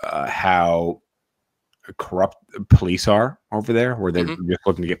about how corrupt police are over there, where they're just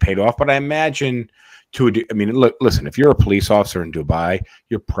looking to get paid off. But I imagine listen, if you're a police officer in Dubai,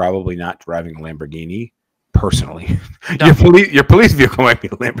 you're probably not driving a Lamborghini. Personally, no. your police vehicle might be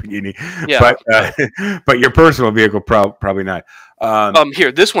a Lamborghini, yeah, but your personal vehicle probably not.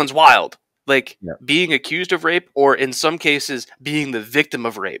 Here, this one's wild. Like, yeah, being accused of rape, or in some cases, being the victim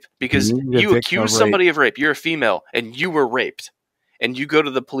of rape, because you accuse somebody of rape. You're a female, and you were raped, and you go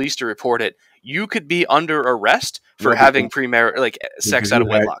to the police to report it. You could be under arrest for having sex out of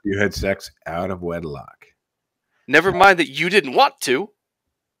wedlock. You had sex out of wedlock. Never mind that you didn't want to,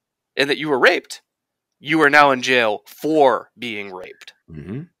 and that you were raped. You are now in jail for being raped.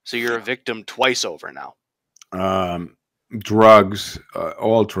 Mm-hmm. So you're a victim twice over now. Drugs,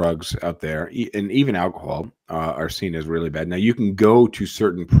 all drugs out there, and even alcohol, are seen as really bad. Now, you can go to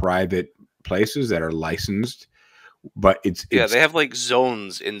certain private places that are licensed, but it's they have like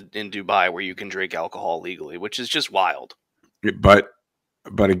zones in Dubai where you can drink alcohol legally, which is just wild.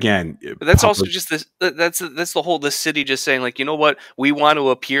 But again, but that's also just this. That's the whole the city just saying like, you know what, we want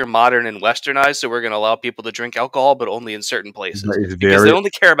to appear modern and westernized, so we're going to allow people to drink alcohol, but only in certain places because they only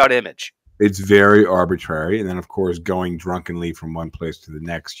care about image. It's very arbitrary, and then of course, going drunkenly from one place to the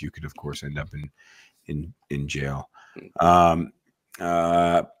next, you could of course end up in jail.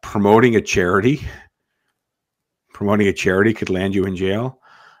 Promoting a charity could land you in jail.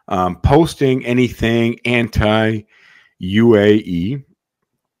 Posting anything anti-UAE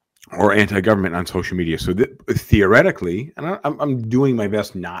or anti-government on social media. So theoretically, and I'm doing my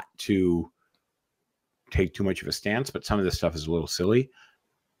best not to take too much of a stance, but some of this stuff is a little silly.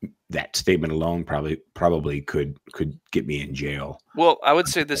 That statement alone probably could get me in jail. Well, I would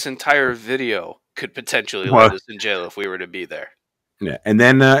say this entire video could potentially land us in jail if we were to be there. Yeah, and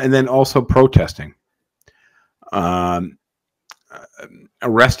then also protesting,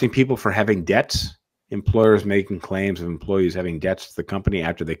 arresting people for having debts. Employers making claims of employees having debts to the company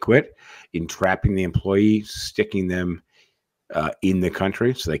after they quit, entrapping the employee, sticking them in the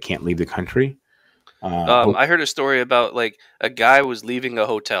country so they can't leave the country. I heard a story about like a guy was leaving a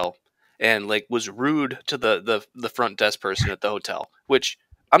hotel and like was rude to the front desk person at the hotel, which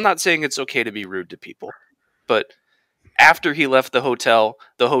I'm not saying it's okay to be rude to people, but after he left the hotel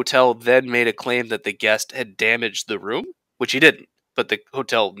then made a claim that the guest had damaged the room, which he didn't. But the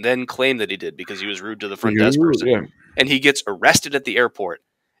hotel then claimed that he did because he was rude to the front desk person. Yeah. And he gets arrested at the airport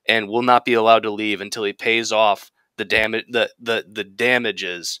and will not be allowed to leave until he pays off the damages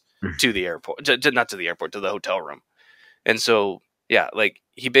to the airport. Not to the airport, to the hotel room. And so, yeah, like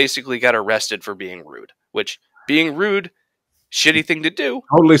he basically got arrested for being rude, which being rude, shitty thing to do.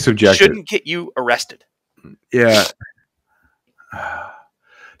 Totally subjective. Shouldn't get you arrested. Yeah.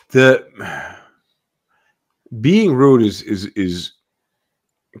 Being rude is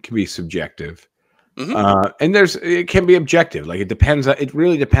it can be subjective, and it can be objective. Like it depends. It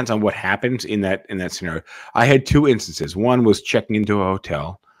really depends on what happens in that scenario. I had two instances. One was checking into a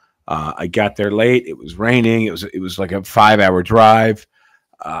hotel. I got there late. It was raining. It was like a 5-hour drive.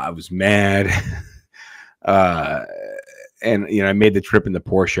 I was mad, and I made the trip in the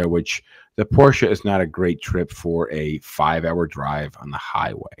Porsche, which the Porsche is not a great trip for a 5-hour drive on the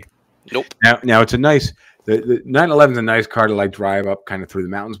highway. Nope. Now it's a nice. The 911 is a nice car to like drive up kind of through the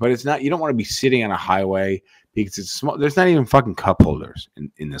mountains, but it's not. You don't want to be sitting on a highway because it's small. There's not even fucking cup holders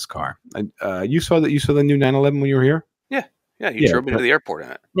in this car. You saw the new 911 when you were here? Yeah. You drove me to the airport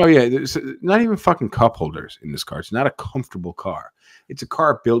in it. Oh yeah, there's not even fucking cup holders in this car. It's not a comfortable car. It's a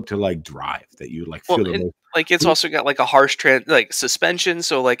car built to like drive that you like feel. Like it's also got like a harsh suspension,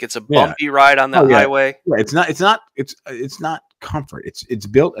 so like it's a bumpy ride on the highway. Yeah, it's not comfort. It's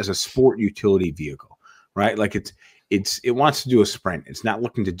built as a sport utility vehicle. Right, like it wants to do a sprint. It's not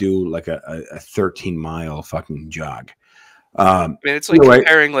looking to do like a 13-mile fucking jog. I mean, it's like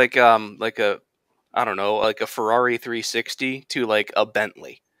comparing like a I don't know, like a Ferrari 360 to like a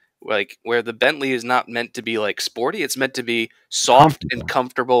Bentley, like where the Bentley is not meant to be like sporty. It's meant to be soft and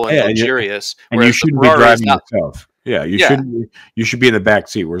comfortable and luxurious. And you shouldn't be driving yourself. Yeah, shouldn't. You should be in the back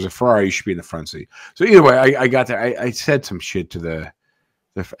seat. Whereas a Ferrari, you should be in the front seat. So either way, I got there. I said some shit to the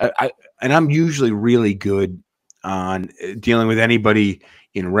and I'm usually really good on dealing with anybody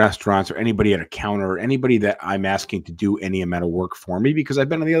in restaurants or anybody at a counter or anybody that I'm asking to do any amount of work for me because I've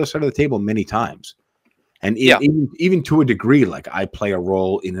been on the other side of the table many times. And even to a degree, like I play a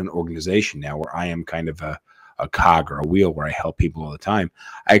role in an organization now where I am kind of a cog or a wheel where I help people all the time.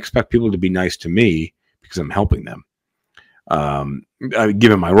 I expect people to be nice to me because I'm helping them.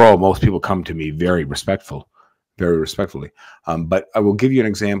 Given my role, most people come to me very respectfully. But I will give you an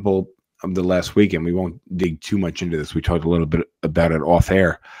example of the last weekend. We won't dig too much into this. We talked a little bit about it off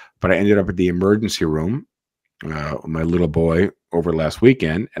air, but I ended up at the emergency room, my little boy, over last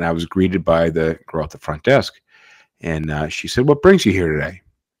weekend, and I was greeted by the girl at the front desk, and she said, "What brings you here today?"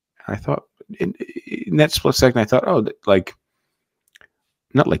 And I thought, in that split second, I thought, oh, like,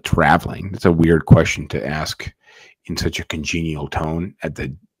 not like traveling. That's a weird question to ask in such a congenial tone at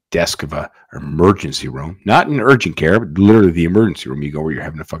the desk of an emergency room, not in urgent care, but literally the emergency room. You go where you're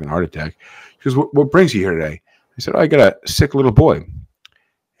having a fucking heart attack. She goes, what brings you here today? I said, oh, I got a sick little boy.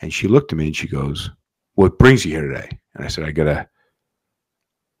 And she looked at me and she goes, what brings you here today? And I said, I got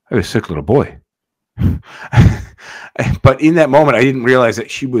a sick little boy. But in that moment, I didn't realize that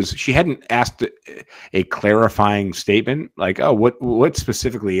she hadn't asked a clarifying statement like, "Oh, what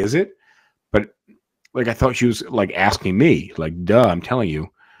specifically is it?" But like I thought she was like asking me, like, "Duh, I'm telling you."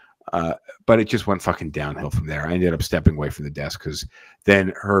 But it just went fucking downhill from there. I ended up stepping away from the desk because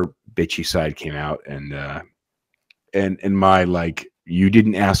then her bitchy side came out, and my like, you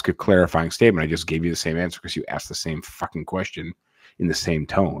didn't ask a clarifying statement. I just gave you the same answer because you asked the same fucking question in the same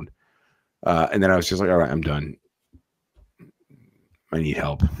tone. And then I was just like, all right, I'm done. I need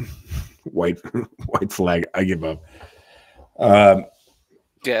help. white flag. I give up.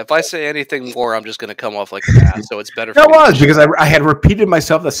 Yeah, if I say anything more, I'm just going to come off like an ass. So it's better for That me to was shut because up. I had repeated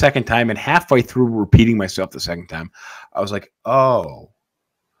myself the second time, and halfway through repeating myself the second time, I was like, oh,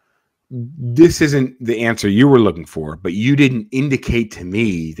 this isn't the answer you were looking for, but you didn't indicate to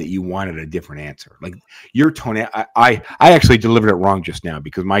me that you wanted a different answer. Like your tone, I actually delivered it wrong just now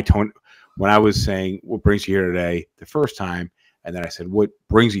because my tone, when I was saying what brings you here today the first time, and then I said what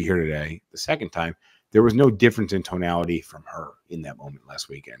brings you here today the second time, there was no difference in tonality from her in that moment last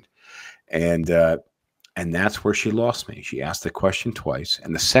weekend, and that's where she lost me. She asked the question twice,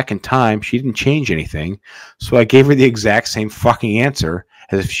 and the second time she didn't change anything, so I gave her the exact same fucking answer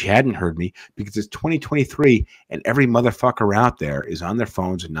as if she hadn't heard me, because it's 2023 and every motherfucker out there is on their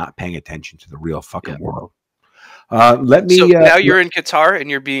phones and not paying attention to the real fucking world. Let So me now you're in Qatar and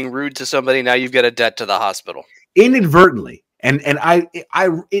you're being rude to somebody. Now you've got a debt to the hospital. inadvertently, and I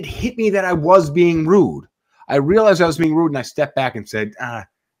it hit me that I was being rude. I realized I was being rude, and I stepped back and said, I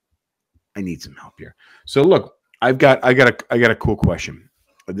need some help here. So look, I got a cool question.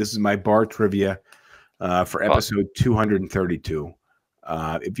 This is my bar trivia for episode 232.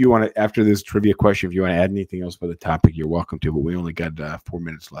 If you want to, after this trivia question, if you want to add anything else for the topic, you're welcome to. But we only got 4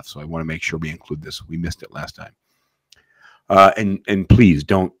 minutes left, so I want to make sure we include this. We missed it last time. And please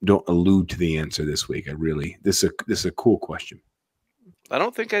don't allude to the answer this week. This is a cool question. I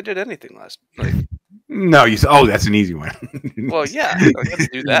don't think I did anything last night. No, you said, oh, that's an easy one. Well, yeah, I got to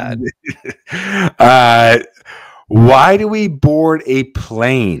do that. Why do we board a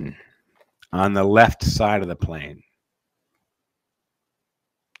plane on the left side of the plane?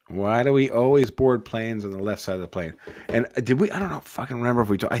 Why do we always board planes on the left side of the plane? And did we? I don't know. Fucking remember if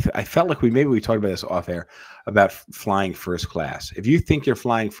we. I felt like we talked about this off air about flying first class. If you think you're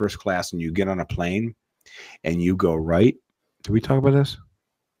flying first class and you get on a plane and you go right, did we talk about this?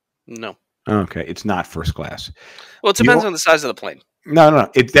 No. Okay, it's not first class. Well, it depends on the size of the plane. No.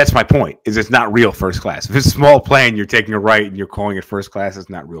 That's my point. Is it's not real first class. If it's a small plane, you're taking a right and you're calling it first class. It's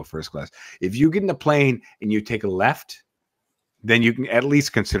not real first class. If you get in a plane and you take a left, then you can at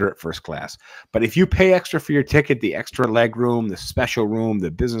least consider it first class. But if you pay extra for your ticket, the extra leg room, the special room, the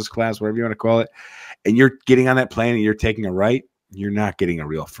business class, whatever you want to call it, and you're getting on that plane and you're taking a right, you're not getting a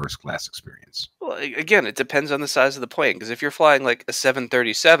real first class experience. Well, again, it depends on the size of the plane. Because if you're flying like a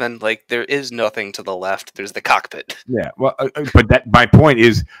 737, like there is nothing to the left. There's the cockpit. Yeah, well, but my point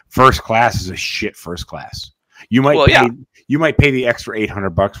is, first class is a shit first class. You might pay the extra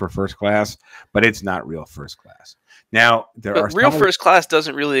 $800 for first class, but it's not real first class. Now But real first class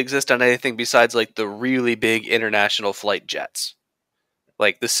doesn't really exist on anything besides like the really big international flight jets,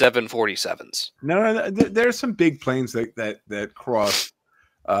 like the 747s. No, there's some big planes that cross,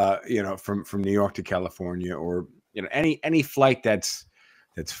 from New York to California, or any flight that's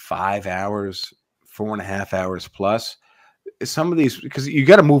 5 hours, 4.5 hours plus. Some of these, because you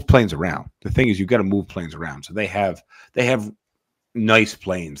got to move planes around. The thing is, you got to move planes around. So they have nice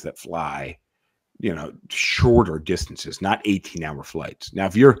planes that fly, shorter distances, not 18-hour flights. Now,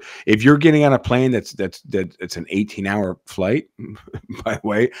 if you're getting on a plane that's an 18-hour flight, by the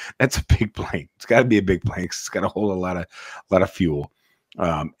way, that's a big plane. It's got to be a big plane because it's got to hold a lot of fuel,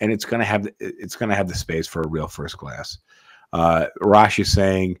 and it's gonna have the space for a real first class. Rosh is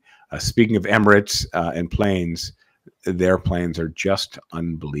saying, speaking of Emirates and planes, their planes are just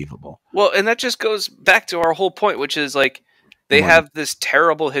unbelievable. Well, and that just goes back to our whole point, which is like they have this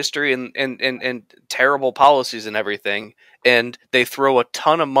terrible history and terrible policies and everything, and they throw a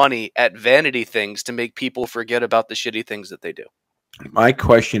ton of money at vanity things to make people forget about the shitty things that they do. My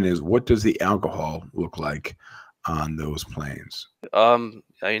question is, what does the alcohol look like on those planes? I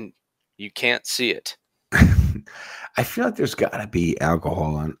mean, you can't see it. I feel like there's got to be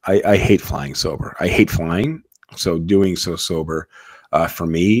alcohol on. I hate flying sober. I hate flying. So doing so sober, for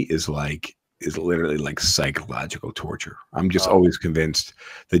me, is literally like psychological torture. I'm just always convinced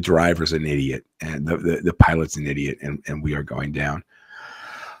the driver's an idiot and the pilot's an idiot, and we are going down.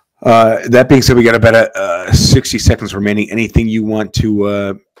 That being said, we got about 60 seconds remaining. Anything you want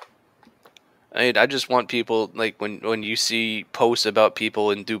to? I just want people, like when you see posts about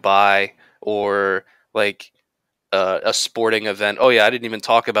people in Dubai or like a sporting event. Oh yeah, I didn't even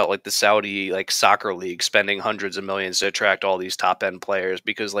talk about like the Saudi like soccer league spending hundreds of millions to attract all these top end players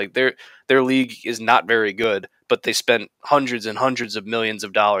because like their league is not very good, but they spent hundreds and hundreds of millions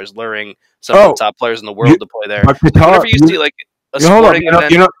of dollars luring some of the top players in the world to play there. But Qatar, Whenever you see like a hold on, sporting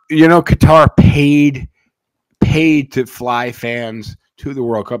event, Qatar paid to fly fans to the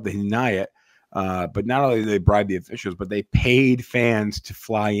World Cup. They deny it. But not only did they bribe the officials, but they paid fans to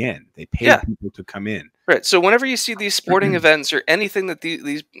fly in. They paid people to come in. Right. So whenever you see these sporting events or anything that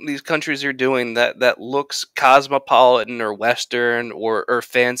these countries are doing that looks cosmopolitan or Western or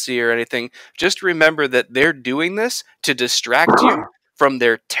fancy or anything, just remember that they're doing this to distract you from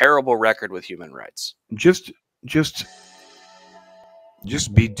their terrible record with human rights. Just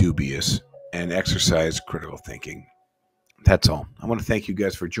be dubious and exercise critical thinking. That's all. I want to thank you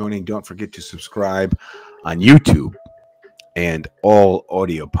guys for joining. Don't forget to subscribe on YouTube and all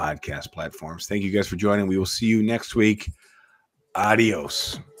audio podcast platforms. Thank you guys for joining. We will see you next week.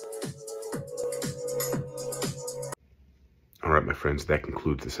 Adios. All right, my friends, that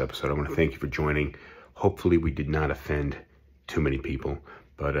concludes this episode. I want to thank you for joining. Hopefully we did not offend too many people,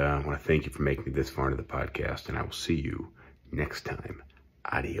 but I want to thank you for making it this far into the podcast, and I will see you next time.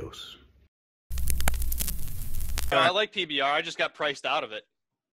 Adios. I like PBR. I just got priced out of it.